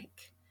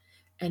magnetic,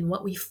 and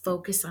what we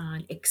focus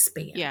on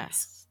expands.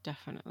 Yes,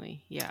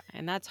 definitely. Yeah.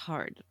 And that's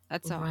hard.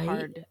 That's a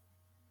hard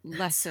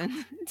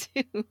lesson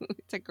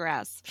to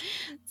grasp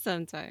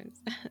sometimes.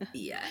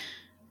 Yeah.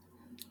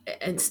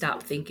 And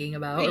stop thinking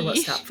about, or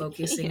stop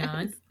focusing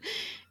on.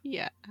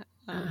 Yeah.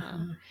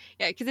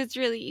 Yeah, because it's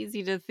really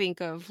easy to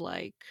think of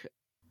like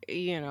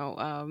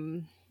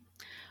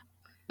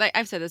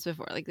I've said this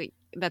before, like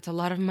that's a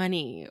lot of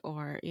money,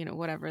 or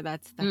whatever,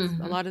 that's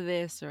a lot of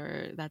this,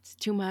 or that's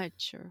too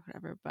much, or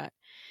whatever.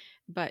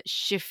 But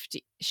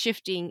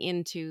shifting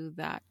into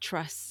that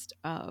trust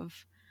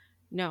of,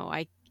 no,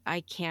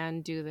 I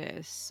can do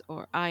this,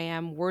 or I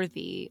am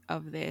worthy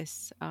of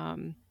this.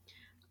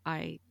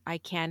 I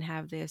can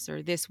have this,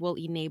 or this will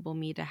enable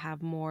me to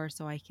have more,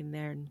 so I can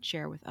then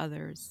share with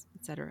others,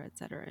 et cetera,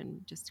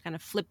 and just kind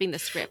of flipping the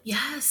script.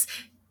 Yes.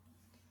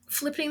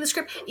 Flipping the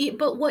script.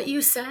 But what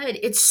you said,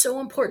 it's so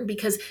important,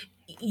 because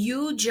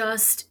you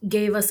just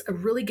gave us a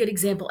really good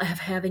example of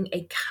having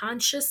a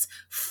conscious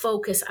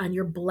focus on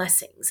your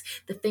blessings,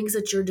 the things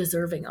that you're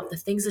deserving of, the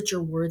things that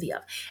you're worthy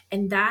of.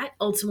 And that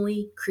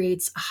ultimately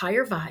creates a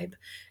higher vibe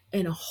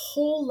and a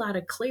whole lot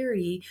of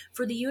clarity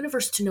for the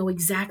universe to know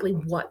exactly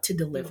what to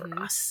deliver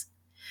us.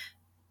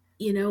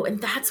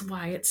 and that's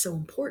why it's so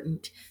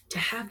important to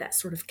have that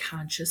sort of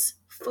conscious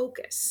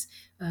focus,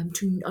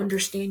 to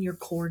understand your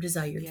core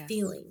desired Yes.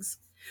 feelings.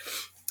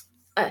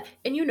 And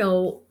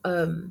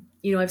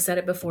I've said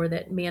it before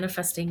that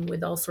manifesting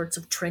with all sorts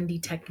of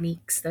trendy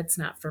techniques, that's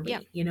not for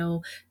Yep.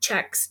 me.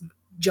 Checks,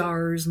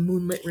 jars,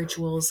 moonlit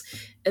rituals,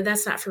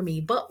 that's not for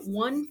me. But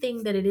one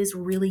thing that it is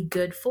really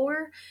good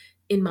for,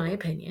 in my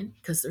opinion,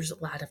 because there's a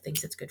lot of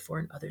things it's good for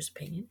in others'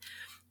 opinion,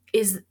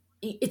 is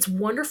it's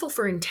wonderful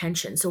for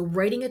intention. So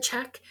writing a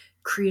check,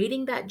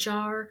 creating that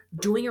jar,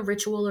 doing a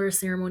ritual or a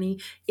ceremony,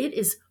 it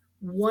is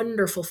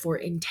wonderful for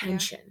Yeah.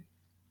 intention.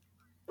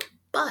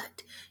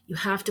 But you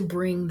have to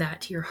bring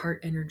that to your heart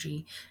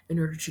energy in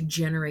order to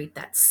generate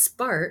that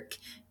spark,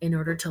 in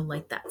order to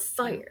light that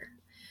fire.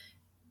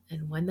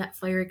 And when that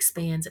fire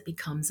expands, it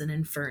becomes an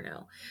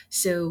inferno.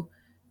 So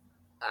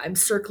I'm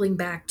circling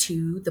back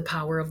to the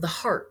power of the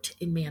heart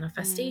in Mm.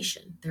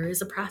 manifestation. There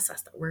is a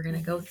process that we're going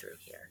to go Mhm. through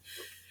here.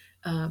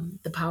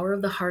 The power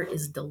of the heart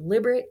is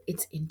deliberate,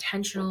 it's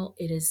intentional,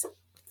 it is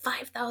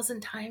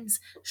 5,000 times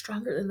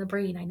stronger than the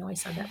brain. I know I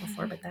said that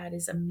before, but that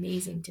is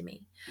amazing to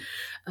me.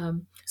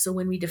 So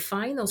when we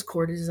define those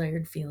core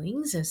desired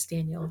feelings, as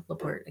Daniel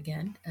Laporte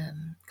again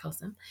calls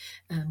them,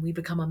 we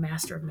become a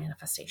master of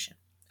manifestation.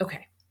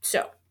 Okay,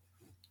 so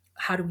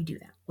how do we do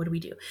that? What do we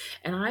do?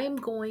 And I am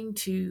going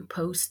to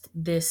post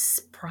this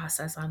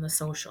process on the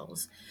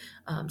socials.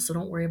 So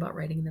don't worry about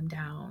writing them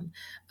down.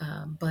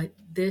 But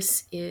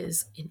this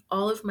is in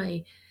all of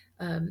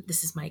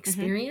this is my Mhm.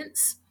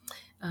 experience,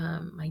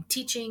 my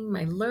teaching,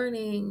 my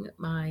learning,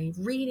 my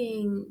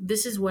reading.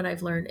 This is what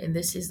I've learned. And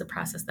this is the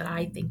process that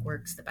I think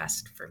works the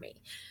best for me.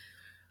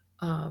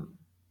 Um,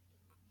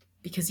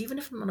 because even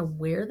if I'm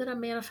unaware that I'm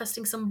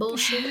manifesting some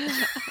bullshit,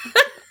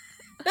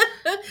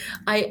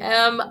 I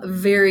am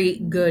very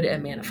good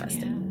at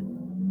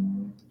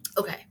manifesting.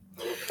 Okay.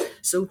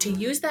 So to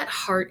use that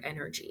heart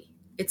energy,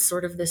 it's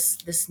sort of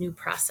this new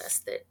process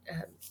that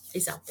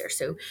is out there.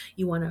 So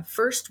you want to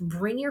first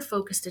bring your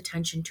focused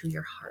attention to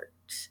your heart.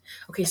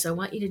 Okay, so I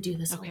want you to do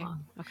this Okay.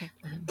 along. Okay.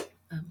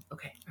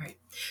 Okay, all right.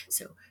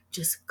 So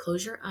just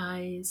close your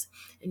eyes,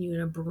 and you're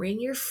going to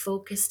bring your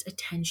focused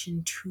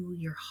attention to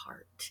your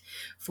heart.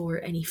 For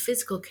any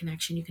physical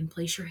connection, you can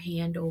place your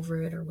hand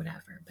over it or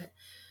whatever, but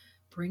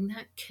bring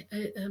that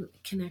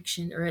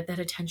connection or that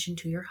attention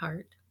to your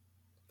heart.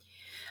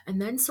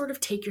 And then sort of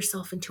take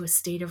yourself into a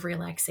state of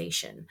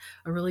relaxation.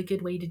 A really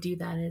good way to do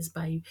that is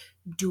by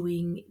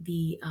doing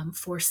the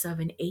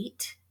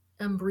 4-7-8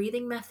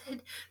 breathing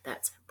method.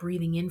 That's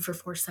breathing in for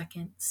 4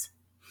 seconds,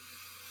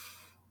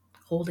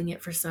 holding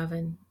it for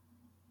 7,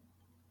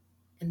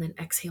 and then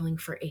exhaling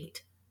for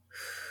 8.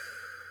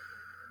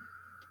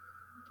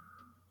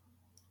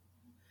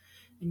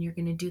 And you're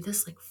going to do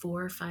this like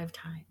 4 or 5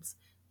 times.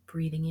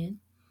 Breathing in,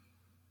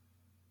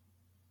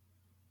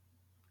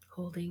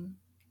 holding,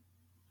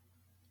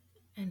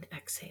 and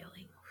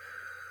exhaling.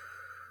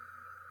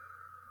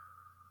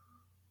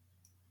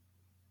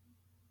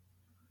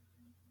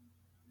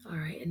 All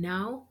right, and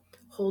now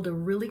hold a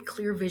really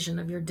clear vision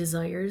of your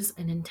desires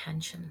and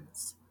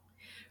intentions.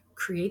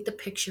 Create the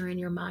picture in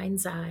your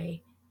mind's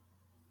eye.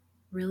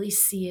 Really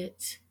see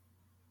it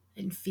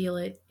and feel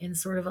it, and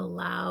sort of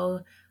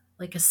allow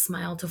like a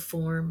smile to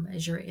form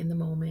as you're in the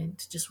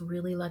moment. Just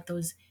really let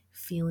those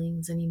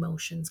feelings and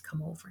emotions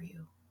come over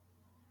you.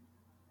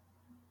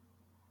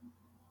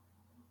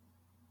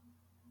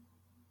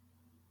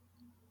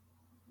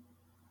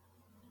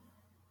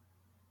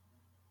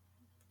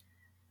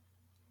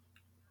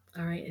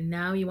 All right, and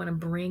now you want to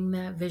bring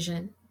that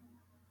vision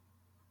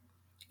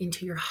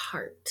into your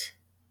heart.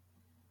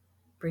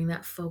 Bring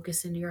that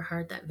focus into your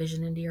heart, that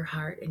vision into your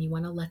heart, and you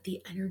want to let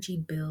the energy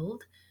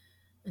build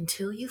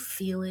until you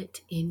feel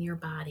it in your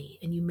body.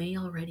 And you may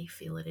already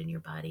feel it in your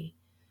body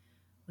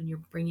when you're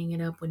bringing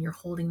it up, when you're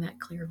holding that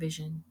clear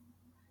vision.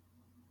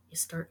 You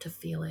start to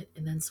feel it,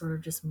 and then sort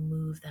of just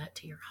move that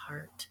to your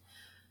heart.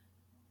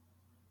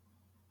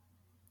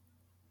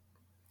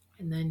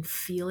 And then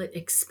feel it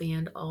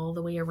expand all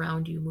the way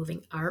around you,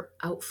 moving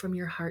out from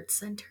your heart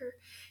center,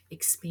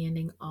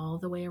 expanding all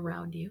the way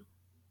around you,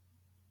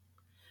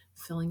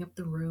 filling up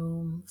the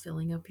room,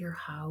 filling up your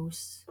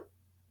house.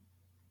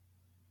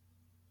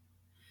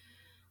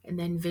 And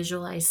then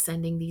visualize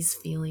sending these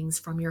feelings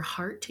from your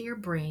heart to your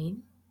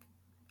brain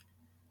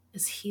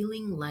as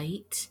healing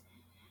light,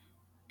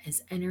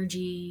 as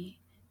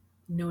energy.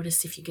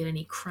 Notice if you get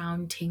any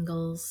crown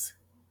tingles.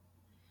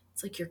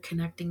 It's like you're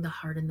connecting the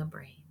heart and the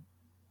brain.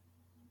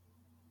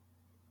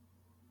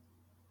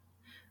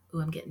 Ooh,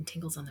 I'm getting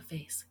tingles on the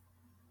face.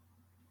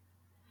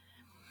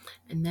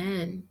 And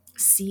then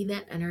see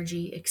that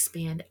energy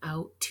expand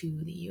out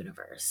to the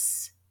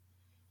universe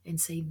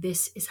and say,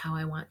 this is how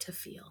I want to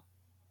feel.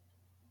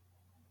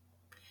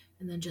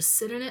 And then just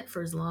sit in it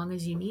for as long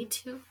as you need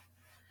to.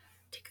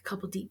 Take a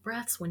couple deep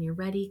breaths. When you're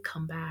ready,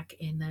 come back,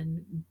 and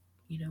then,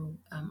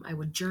 I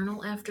would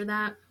journal after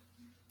that.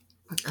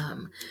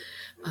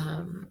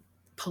 Um,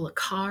 pull a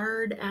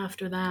card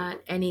after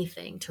that,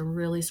 anything to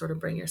really sort of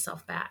bring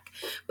yourself back.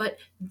 But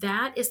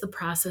that is the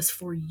process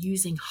for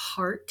using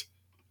heart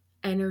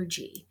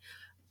energy,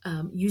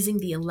 using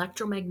the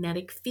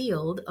electromagnetic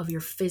field of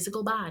your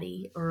physical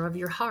body or of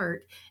your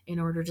heart in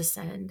order to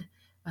send,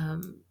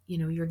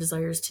 your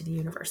desires to the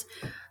universe.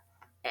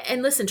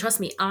 And listen, trust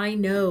me, I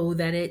know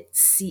that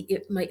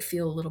it might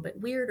feel a little bit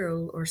weird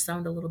or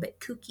sound a little bit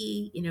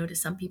kooky, to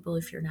some people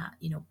if you're not,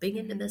 big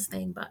into Mm-hmm. this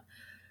thing. But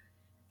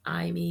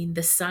I mean,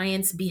 the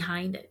science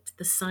behind it,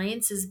 the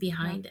science is Yep.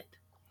 behind it.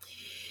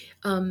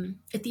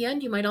 At the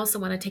end, you might also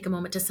want to take a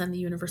moment to send the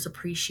universe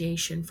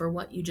appreciation for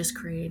what you just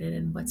created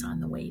and what's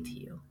on the way to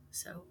you.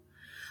 So,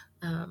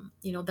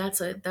 that's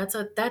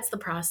the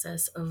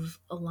process of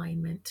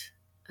alignment,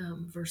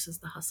 versus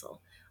the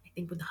hustle. I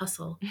think with the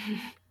hustle,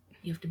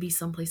 you have to be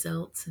someplace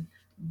else and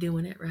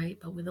doing it right.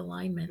 But with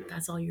alignment,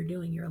 that's all you're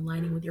doing. You're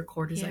aligning with your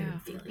core desire Yeah.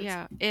 and feelings.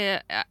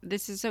 Yeah.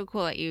 This is so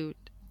cool that you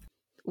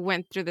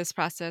went through this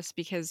process,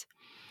 because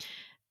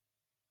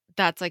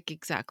that's like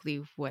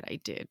exactly what I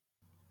did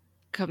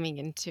coming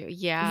into,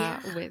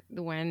 Yeah. with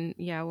when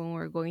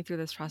we're going through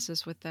this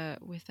process with the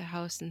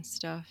house and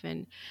stuff.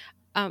 And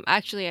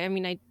actually, I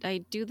mean, I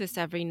do this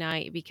every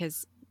night,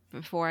 because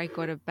before I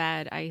go to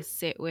bed I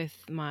sit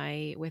with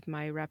my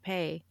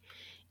rapé,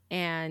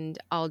 and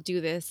I'll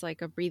do this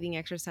like a breathing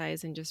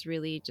exercise and just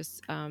really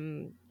just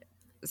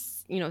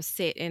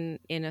sit in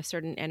a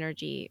certain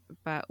energy.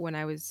 But when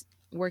I was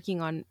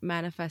working on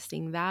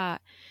manifesting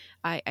that,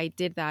 I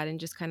did that and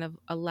just kind of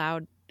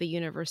allowed the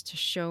universe to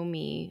show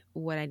me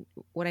what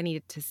I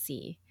needed to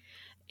see.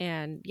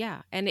 And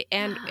yeah,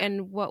 Yeah.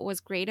 and what was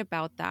great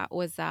about that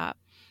was that,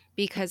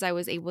 because I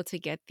was able to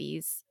get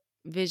these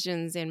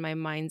visions in my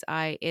mind's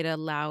eye, it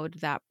allowed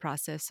that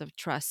process of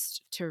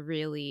trust to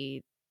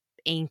really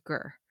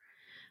anchor,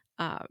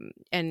 Yep.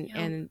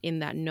 and in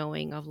that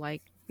knowing of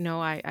like, no,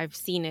 I've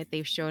seen it,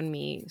 they've shown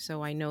me,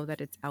 so I know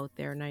that it's out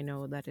there and I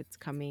know that it's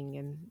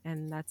coming,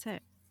 and that's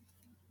it.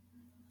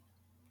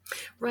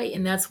 Right.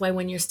 And that's why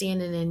when you're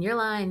standing in your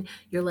line,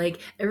 you're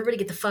like, everybody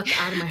get the fuck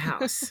out of my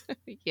house.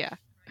 Yeah.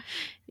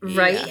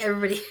 Right? Yeah.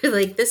 Everybody,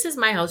 like, this is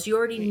my house. You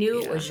already knew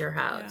it Yeah. was your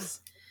Yeah. house.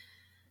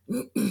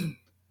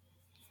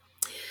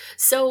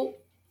 So,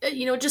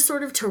 just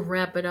sort of to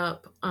wrap it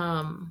up,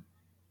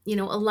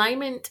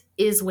 alignment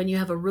is when you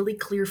have a really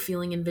clear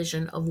feeling and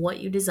vision of what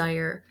you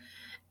desire,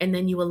 and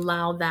then you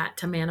allow that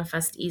to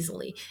manifest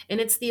easily. And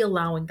it's the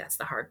allowing that's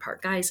the hard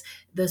part, guys.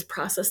 This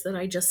process that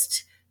I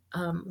just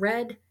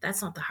read,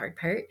 that's not the hard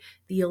part.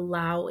 The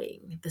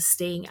allowing, the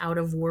staying out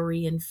of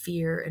worry and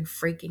fear and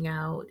freaking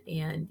out,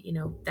 and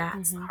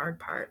that's the Mm-hmm. hard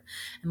part.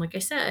 And like I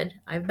said,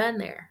 I've been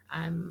there.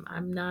 I'm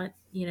not,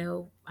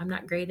 I'm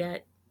not great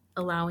at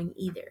allowing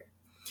either.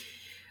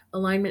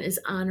 Alignment is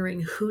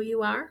honoring who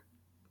you are.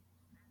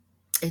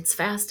 It's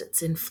fast,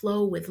 it's in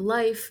flow with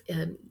life,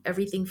 and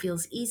everything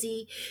feels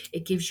easy.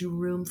 It gives you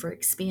room for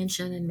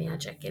expansion and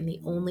magic, and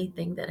the only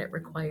thing that it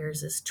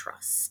requires is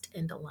trust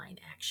and aligned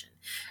action.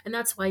 And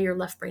that's why your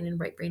left brain and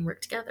right brain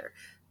work together.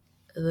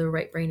 The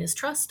right brain is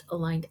trust,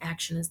 aligned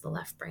action is the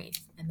left brain.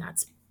 And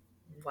that's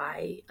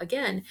why,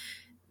 again,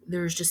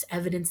 there's just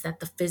evidence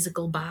that the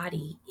physical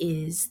body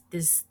is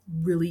this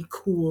really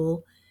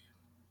cool,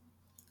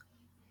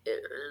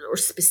 or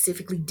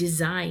specifically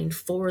designed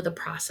for the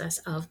process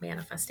of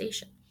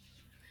manifestation.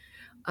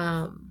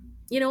 And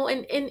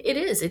it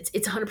is, it's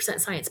 100%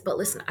 science. But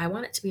listen, I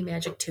want it to be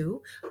magic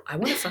too. I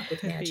want to fuck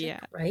with magic, Yeah.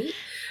 right?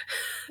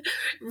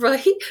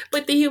 Right.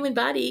 But the human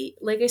body,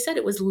 like I said,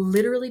 it was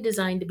literally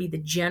designed to be the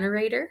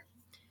generator,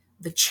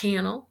 the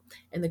channel,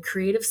 and the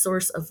creative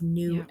source of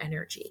new Yeah.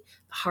 energy.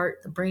 The heart,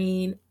 the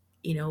brain,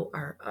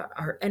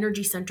 our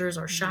energy centers,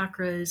 our Yeah.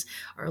 chakras,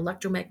 our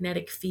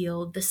electromagnetic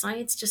field. The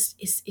science just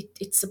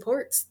it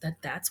supports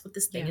that that's what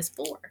this thing Yeah. is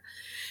for.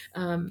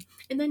 And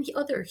then the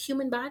other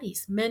human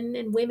bodies, men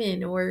and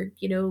women, or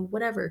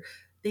whatever,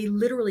 they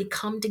literally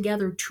come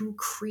together to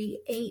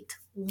create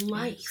Yes.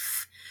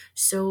 life.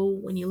 So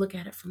when you look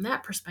at it from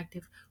that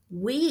perspective,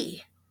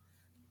 we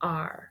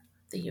are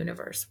the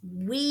universe.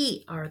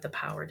 We are the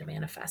power to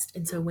manifest.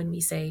 And so when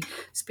we say,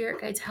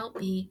 spirit guides, help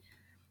me,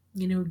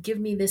 give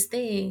me this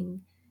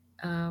thing,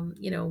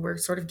 we're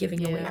sort of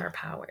giving away Yeah. our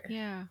power.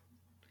 Yeah.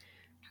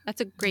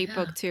 That's a great Yeah,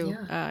 book too.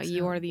 yeah. You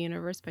So Are the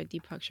Universe by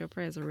Deepak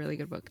Chopra is a really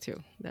good book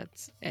too.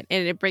 And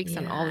it breaks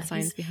down all the yeah,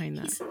 science behind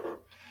that.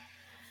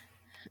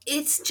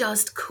 it's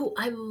just cool.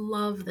 I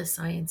love the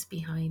science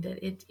behind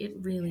it. It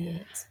really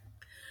Yeah. is.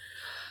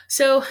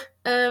 So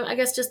I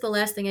guess just the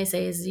last thing I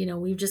say is,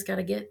 we've just got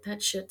to get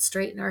that shit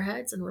straight in our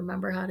heads and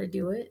remember how to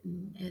do it,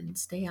 and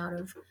stay out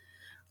of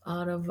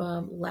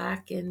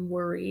lack and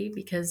worry,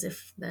 because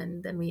if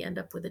then we end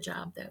up with a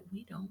job that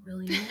we don't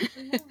really know if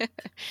we want.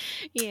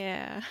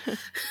 Yeah.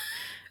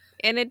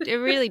 And it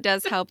really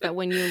does help that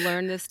when you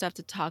learn this stuff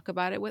to talk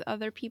about it with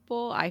other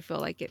people. I feel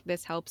like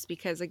this helps,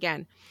 because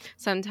again,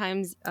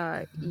 sometimes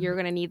you're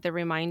going to need the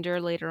reminder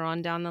later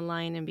on down the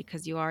line, and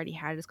because you already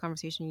had this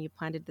conversation, you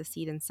planted the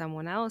seed in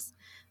someone else,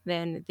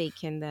 then they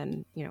can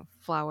then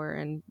flower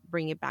and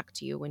bring it back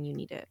to you when you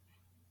need it.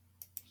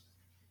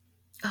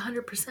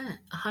 100%,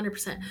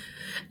 100%.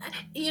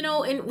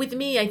 And with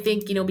me, I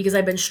think, because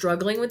I've been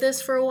struggling with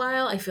this for a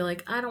while, I feel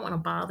like I don't want to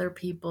bother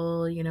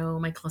people,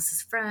 my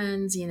closest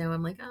friends,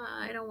 I'm like,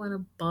 I don't want to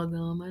bug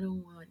them. I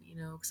don't want,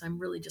 because I'm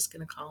really just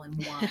going to call and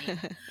whine.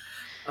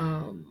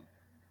 Um,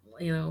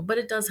 but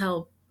it does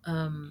help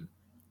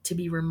to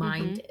be Mm-hmm.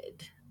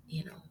 reminded,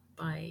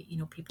 by,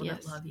 people that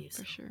Yes, love you. for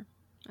So, sure.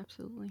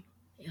 Absolutely.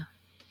 yeah.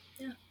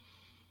 Yeah.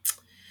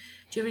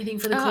 Do you have anything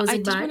for the I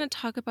closing did want vibe? to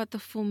talk about the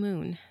full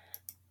moon.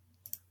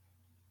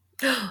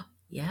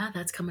 Yeah,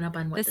 that's coming up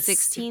on The what, the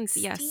 16th.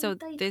 Yeah. So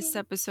 16th, I this think?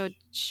 episode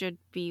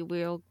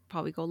we'll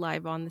probably go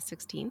live on the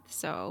 16th.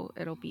 So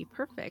it'll be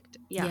perfect.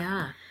 Yeah.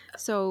 Yeah.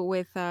 So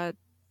with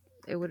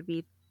it would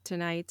be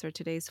tonight's or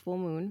today's full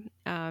moon.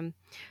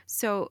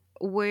 So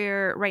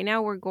we're right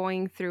now we're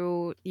going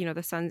through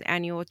the sun's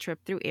annual trip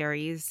through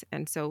Aries,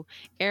 and so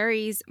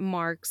Aries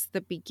marks the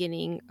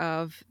beginning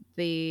of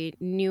the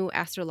new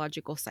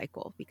astrological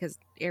cycle because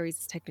Aries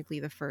is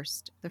technically the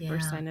first Yeah.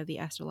 sign of the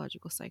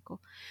astrological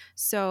cycle.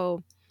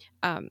 So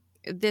um,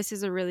 this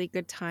is a really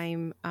good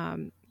time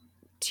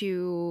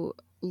to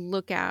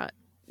look at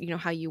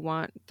how you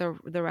want the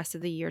rest of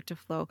the year to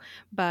flow,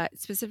 but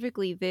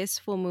specifically this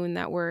full moon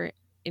that we're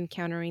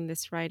encountering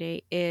this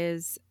Friday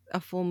is a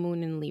full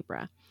moon in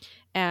Libra,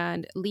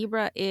 and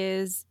Libra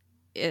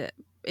i-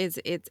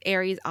 it's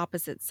Aries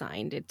opposite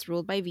sign. It's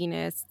ruled by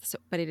Venus,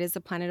 but it is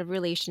a planet of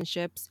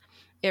relationships.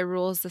 It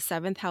rules the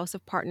seventh house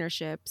of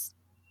partnerships,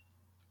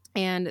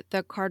 and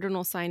the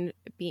cardinal sign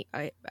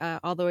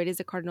although it is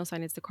a cardinal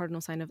sign, it's the cardinal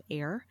sign of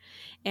air,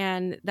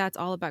 and that's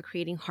all about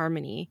creating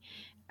harmony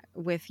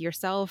with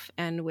yourself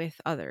and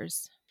with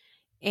others.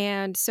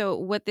 And so,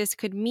 what this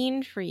could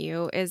mean for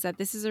you is that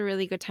this is a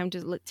really good time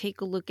to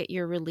take a look at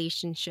your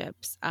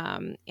relationships.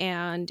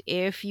 And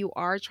if you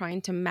are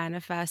trying to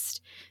manifest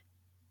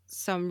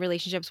some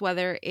relationships,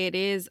 whether it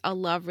is a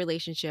love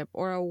relationship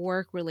or a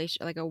work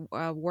relation, like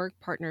a work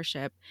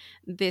partnership,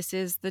 this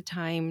is the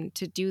time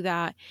to do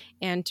that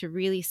and to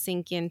really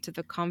sink into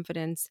the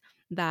confidence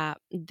that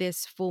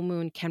this full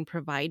moon can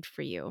provide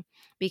for you,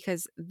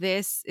 because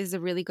this is a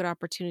really good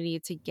opportunity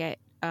to get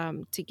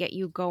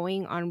you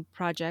going on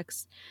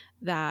projects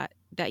that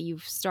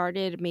you've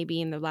started maybe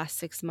in the last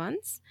 6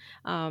 months,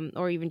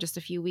 or even just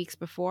a few weeks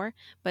before.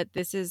 But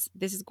this is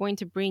going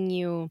to bring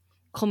you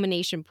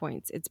culmination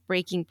points. It's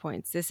breaking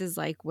points. This is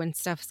like when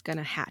stuff's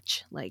gonna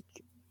hatch, like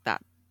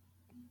that.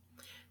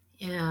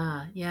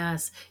 Yeah,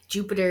 yes.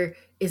 Jupiter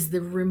is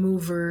the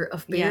remover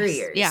of Yes,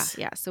 yeah, barriers.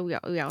 yeah. So we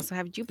also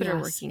have Jupiter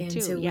Yes, working and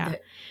too. so with Yeah,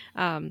 it,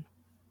 um,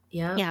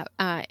 yep.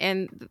 yeah.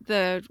 And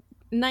the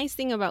nice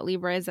thing about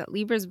Libra is that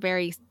Libra is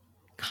very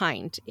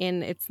kind,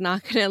 and it's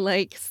not gonna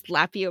like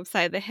slap you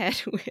upside the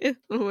head with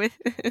yeah,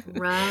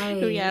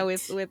 Right.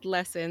 with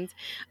lessons.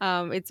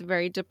 It's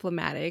very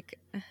diplomatic.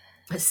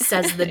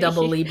 Says the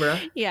double Libra.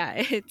 Yeah,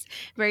 it's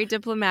very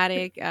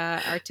diplomatic,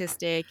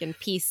 artistic, and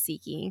peace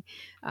seeking.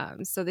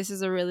 So this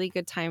is a really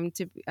good time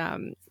to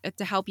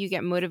help you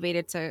get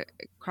motivated to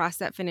cross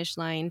that finish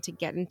line, to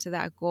get into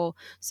that goal.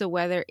 So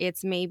whether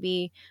it's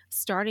maybe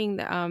starting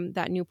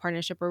that new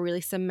partnership or really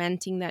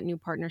cementing that new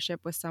partnership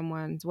with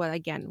someone, well,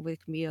 again,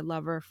 it can be a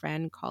lover,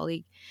 friend,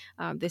 colleague.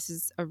 This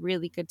is a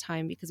really good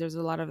time because there's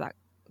a lot of that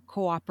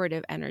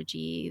cooperative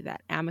energy,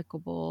 that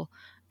amicable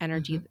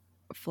energy Mhm.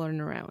 floating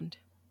around.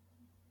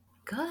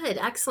 Good,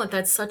 excellent.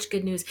 That's such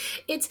good news.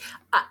 It's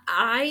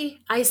I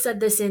said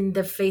this in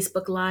the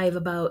Facebook Live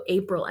about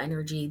April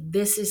energy.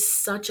 This is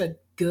such a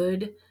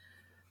good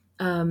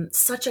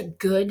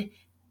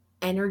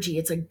energy.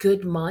 It's a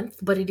good month,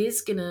 but it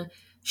is gonna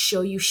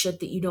show you shit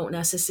that you don't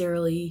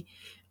necessarily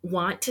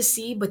want to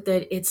see, but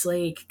that it's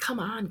like, come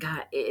on,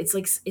 God. It's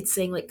like it's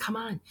saying like, come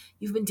on,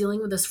 you've been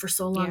dealing with this for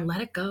so long. Yeah,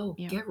 Let it go.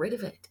 yeah. Get rid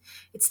of it.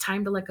 It's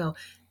time to let go.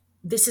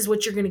 This is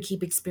what you're gonna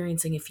keep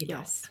experiencing if you don't.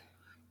 Yes.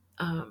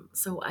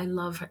 So I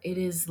love her. It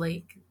is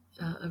like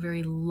a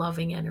very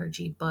loving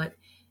energy, but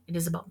it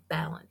is about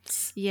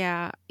balance.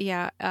 Yeah,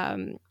 yeah.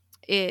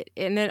 It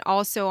and then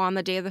also on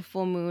the day of the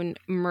full moon,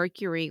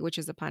 Mercury, which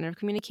is the planet of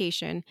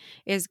communication,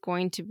 is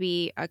going to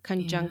be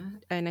Yeah.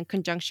 in a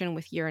conjunction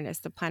with Uranus,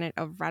 the planet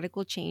of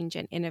radical change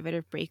and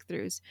innovative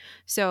breakthroughs.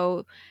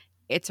 So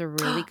it's a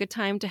really good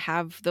time to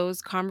have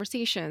those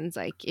conversations.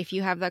 Like if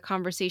you have that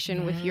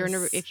conversation with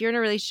Yes. if you're in a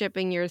relationship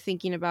and you're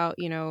thinking about,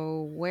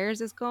 where's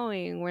this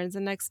going? Where's the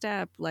next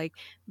step? Like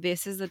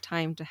this is the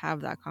time to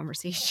have that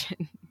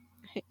conversation.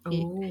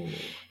 Oh,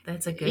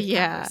 that's a good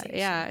Yeah, conversation.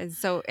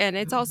 yeah. And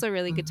it's also a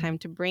really good Mm-hmm. time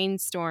to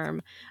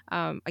brainstorm.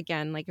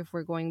 Again, like if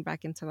we're going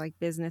back into like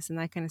business and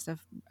that kind of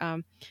stuff,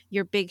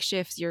 your big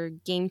shifts, your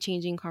game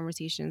changing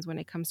conversations when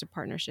it comes to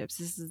partnerships.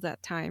 This is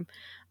that time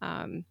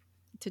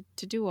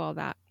to do all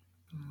that.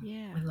 I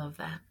Yeah. love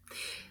that.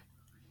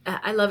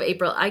 I love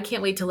April. I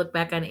can't wait to look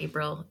back on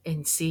April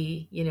and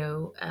see,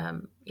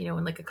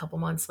 in like a couple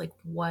months, like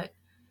what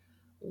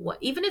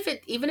even if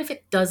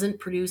it doesn't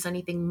produce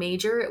anything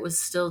major, it was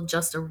still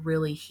just a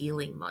really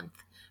healing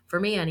month for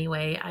me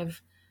anyway.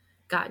 I've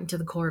gotten to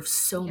the core of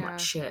so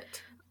much Yeah.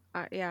 shit.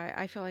 Yeah.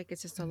 I feel like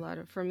it's just a lot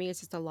of, for me,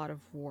 it's just a lot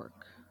of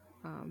work.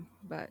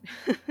 But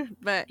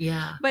but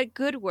Yeah. but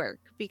good work,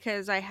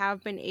 because I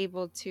have been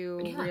able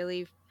to Yeah.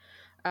 really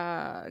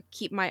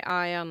keep my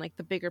eye on like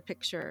the bigger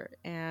picture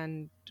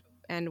and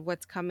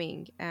what's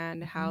coming,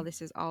 and how Mhm.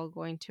 this is all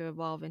going to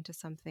evolve into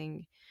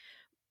something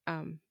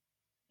um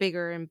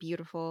bigger and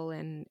beautiful,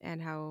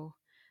 and how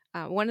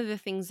one of the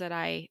things that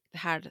I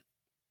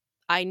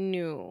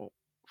knew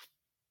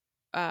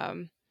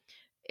um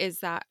is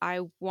that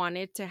I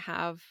wanted to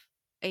have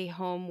a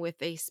home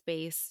with a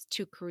space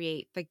to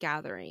create the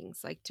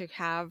gatherings, like to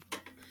have,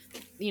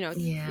 yeah,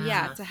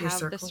 Yeah. to Your have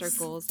the circles.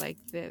 circles, like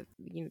the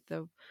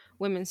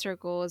women's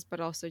circles, but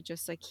also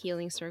just like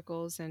healing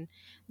circles, and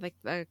like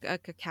a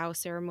cacao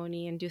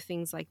ceremony, and do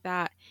things like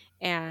that.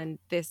 And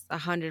this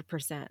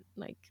 100%,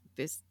 like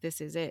this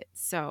is it.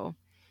 So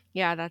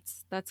yeah,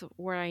 that's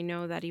where I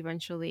know that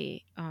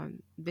eventually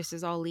this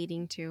is all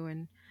leading to,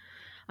 and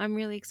I'm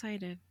really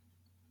excited.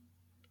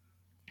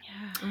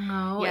 Yeah.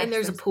 Oh, and Yes, there's a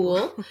there's a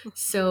pool. pool.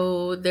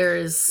 So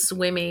there's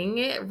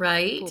swimming,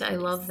 right? Pool I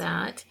parties. love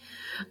that.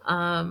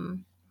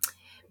 Um,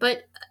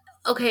 but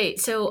okay,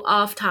 so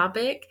off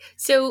topic.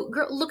 So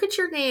girl, look at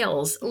your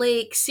nails.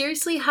 Like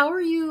seriously, how are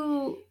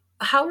you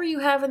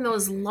having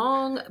those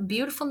long,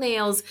 beautiful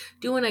nails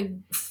doing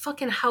a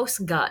fucking house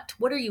gut?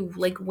 What are you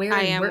like I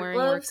wearing am work wearing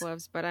work gloves?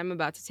 gloves, but I'm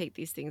about to take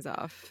these things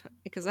off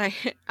because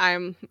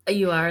I'm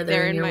You are, they're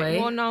they're in in your my,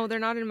 well, way. no, they're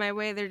not in my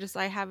way. They're just,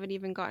 I haven't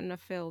even gotten a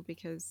fill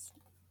because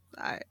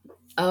I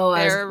Oh,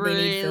 they're they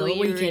need fill. really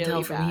Well, you can't tell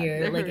really from bad. here.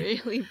 They're Like,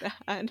 really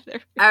bad.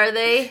 They're are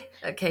they?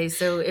 Okay,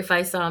 so if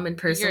I saw them in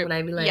person, you're would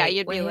I be yeah, like,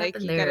 you'd what be like,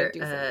 happened you got to there? do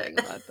something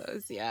about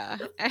those. Yeah.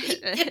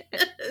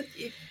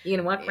 You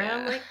gonna walk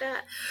around Yeah. like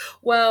that?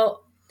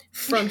 Well,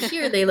 from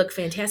here they look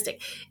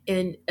fantastic,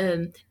 and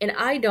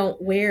I don't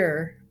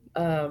wear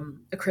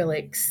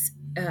acrylics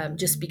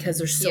just because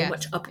there's so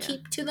much Yes. Yeah.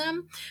 upkeep to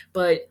them.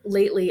 But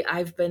lately,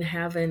 I've been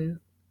having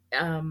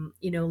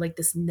like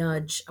this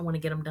nudge. I want to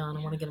get them done. I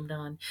want Yeah. to get them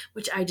done,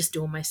 which I just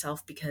do them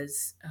myself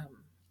because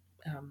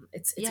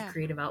it's a Yeah.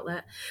 creative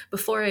outlet.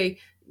 Before I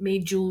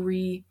made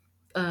jewelry,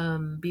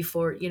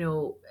 before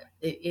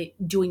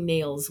doing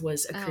nails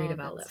was a Oh, creative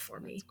outlet that's for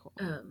me. cool.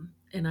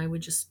 And I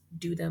would just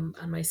do them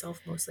on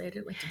myself mostly. I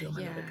didn't like to do them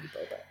on other Yeah.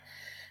 people, but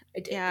I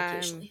did Yeah,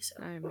 occasionally. So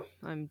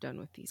I'm done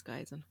with these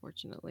guys,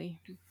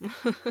 unfortunately.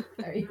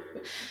 are you?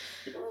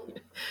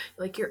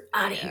 Like, you're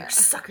out of here, Yeah.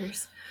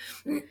 suckers.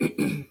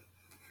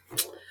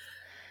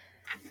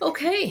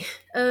 Okay.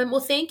 Well,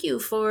 thank you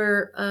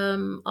for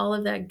all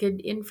of that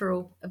good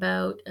info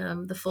about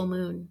the full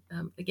moon.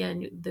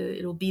 Again,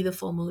 it'll be the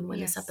full moon when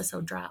this Yes.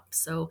 episode drops.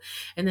 So,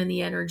 and then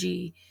the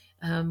energy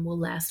will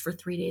last for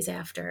 3 days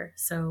after.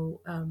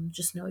 So,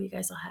 just know you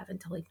guys will have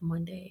until like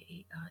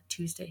Monday,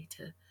 Tuesday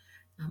to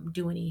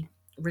do any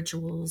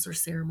rituals or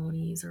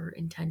ceremonies or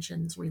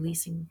intentions,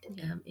 releasing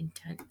Yeah.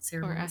 intent Or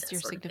ceremonies, ask that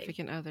your sort of thing.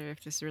 significant other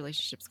if this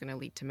relationship's going to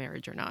lead to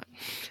marriage or not.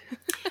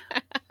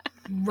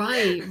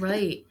 Right,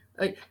 right.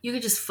 You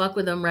could just fuck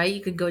with them, right?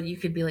 You could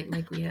be like,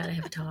 Mike, we gotta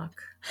have a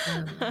talk.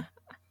 I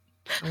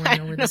want to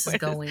know where this is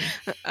going.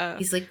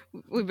 He's like,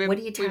 we've what are been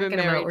you we've been talking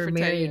about? married We're for 10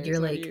 married.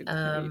 You're years. like, What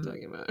are you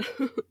talking about?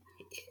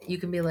 you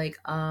can be like,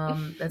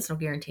 that's no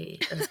guarantee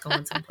that it's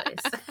going someplace.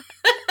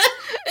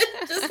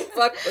 Just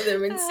fuck with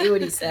him and see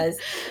what he says.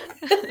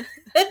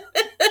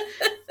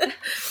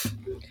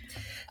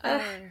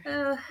 My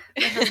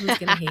husband's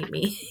gonna hate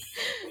me.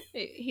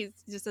 He's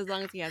just, as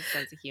long as he has a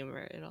sense of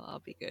humor, it'll all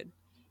be good.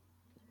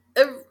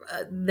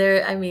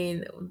 I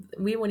mean,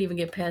 we won't even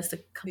get past a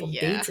couple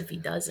dates if he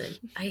doesn't.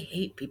 I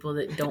hate people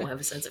that don't have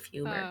a sense of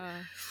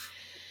humor.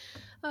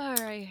 All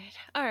right,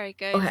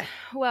 guys. Okay.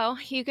 Well,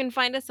 you can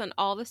find us on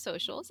all the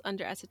socials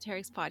under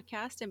Esoterics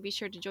Podcast, and be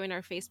sure to join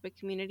our Facebook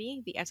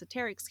community, the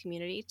Esoterics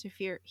Community, to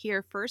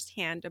hear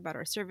firsthand about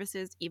our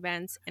services,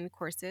 events, and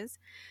courses,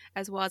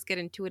 as well as get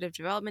intuitive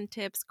development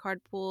tips,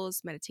 card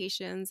pools,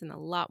 meditations, and a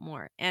lot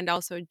more. And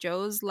also,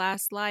 Joe's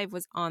last live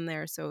was on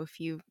there, so if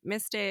you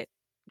missed it,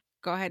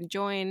 go ahead and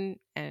join,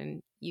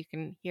 and you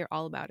can hear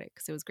all about it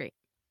because it was great.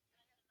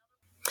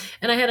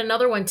 And I had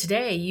another one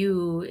today.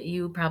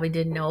 You probably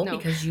didn't know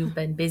because you've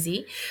been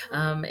busy,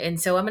 and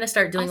so I'm going to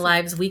start doing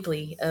lives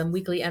weekly,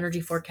 weekly energy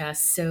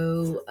forecasts.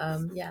 So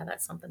yeah,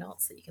 that's something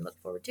else that you can look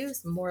forward to.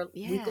 Some more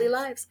weekly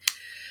lives.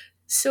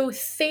 So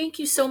thank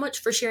you so much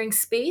for sharing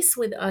space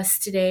with us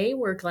today.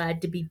 We're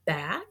glad to be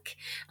back.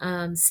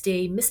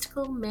 Stay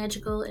mystical,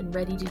 magical, and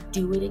ready to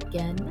do it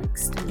again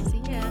next week.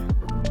 See ya.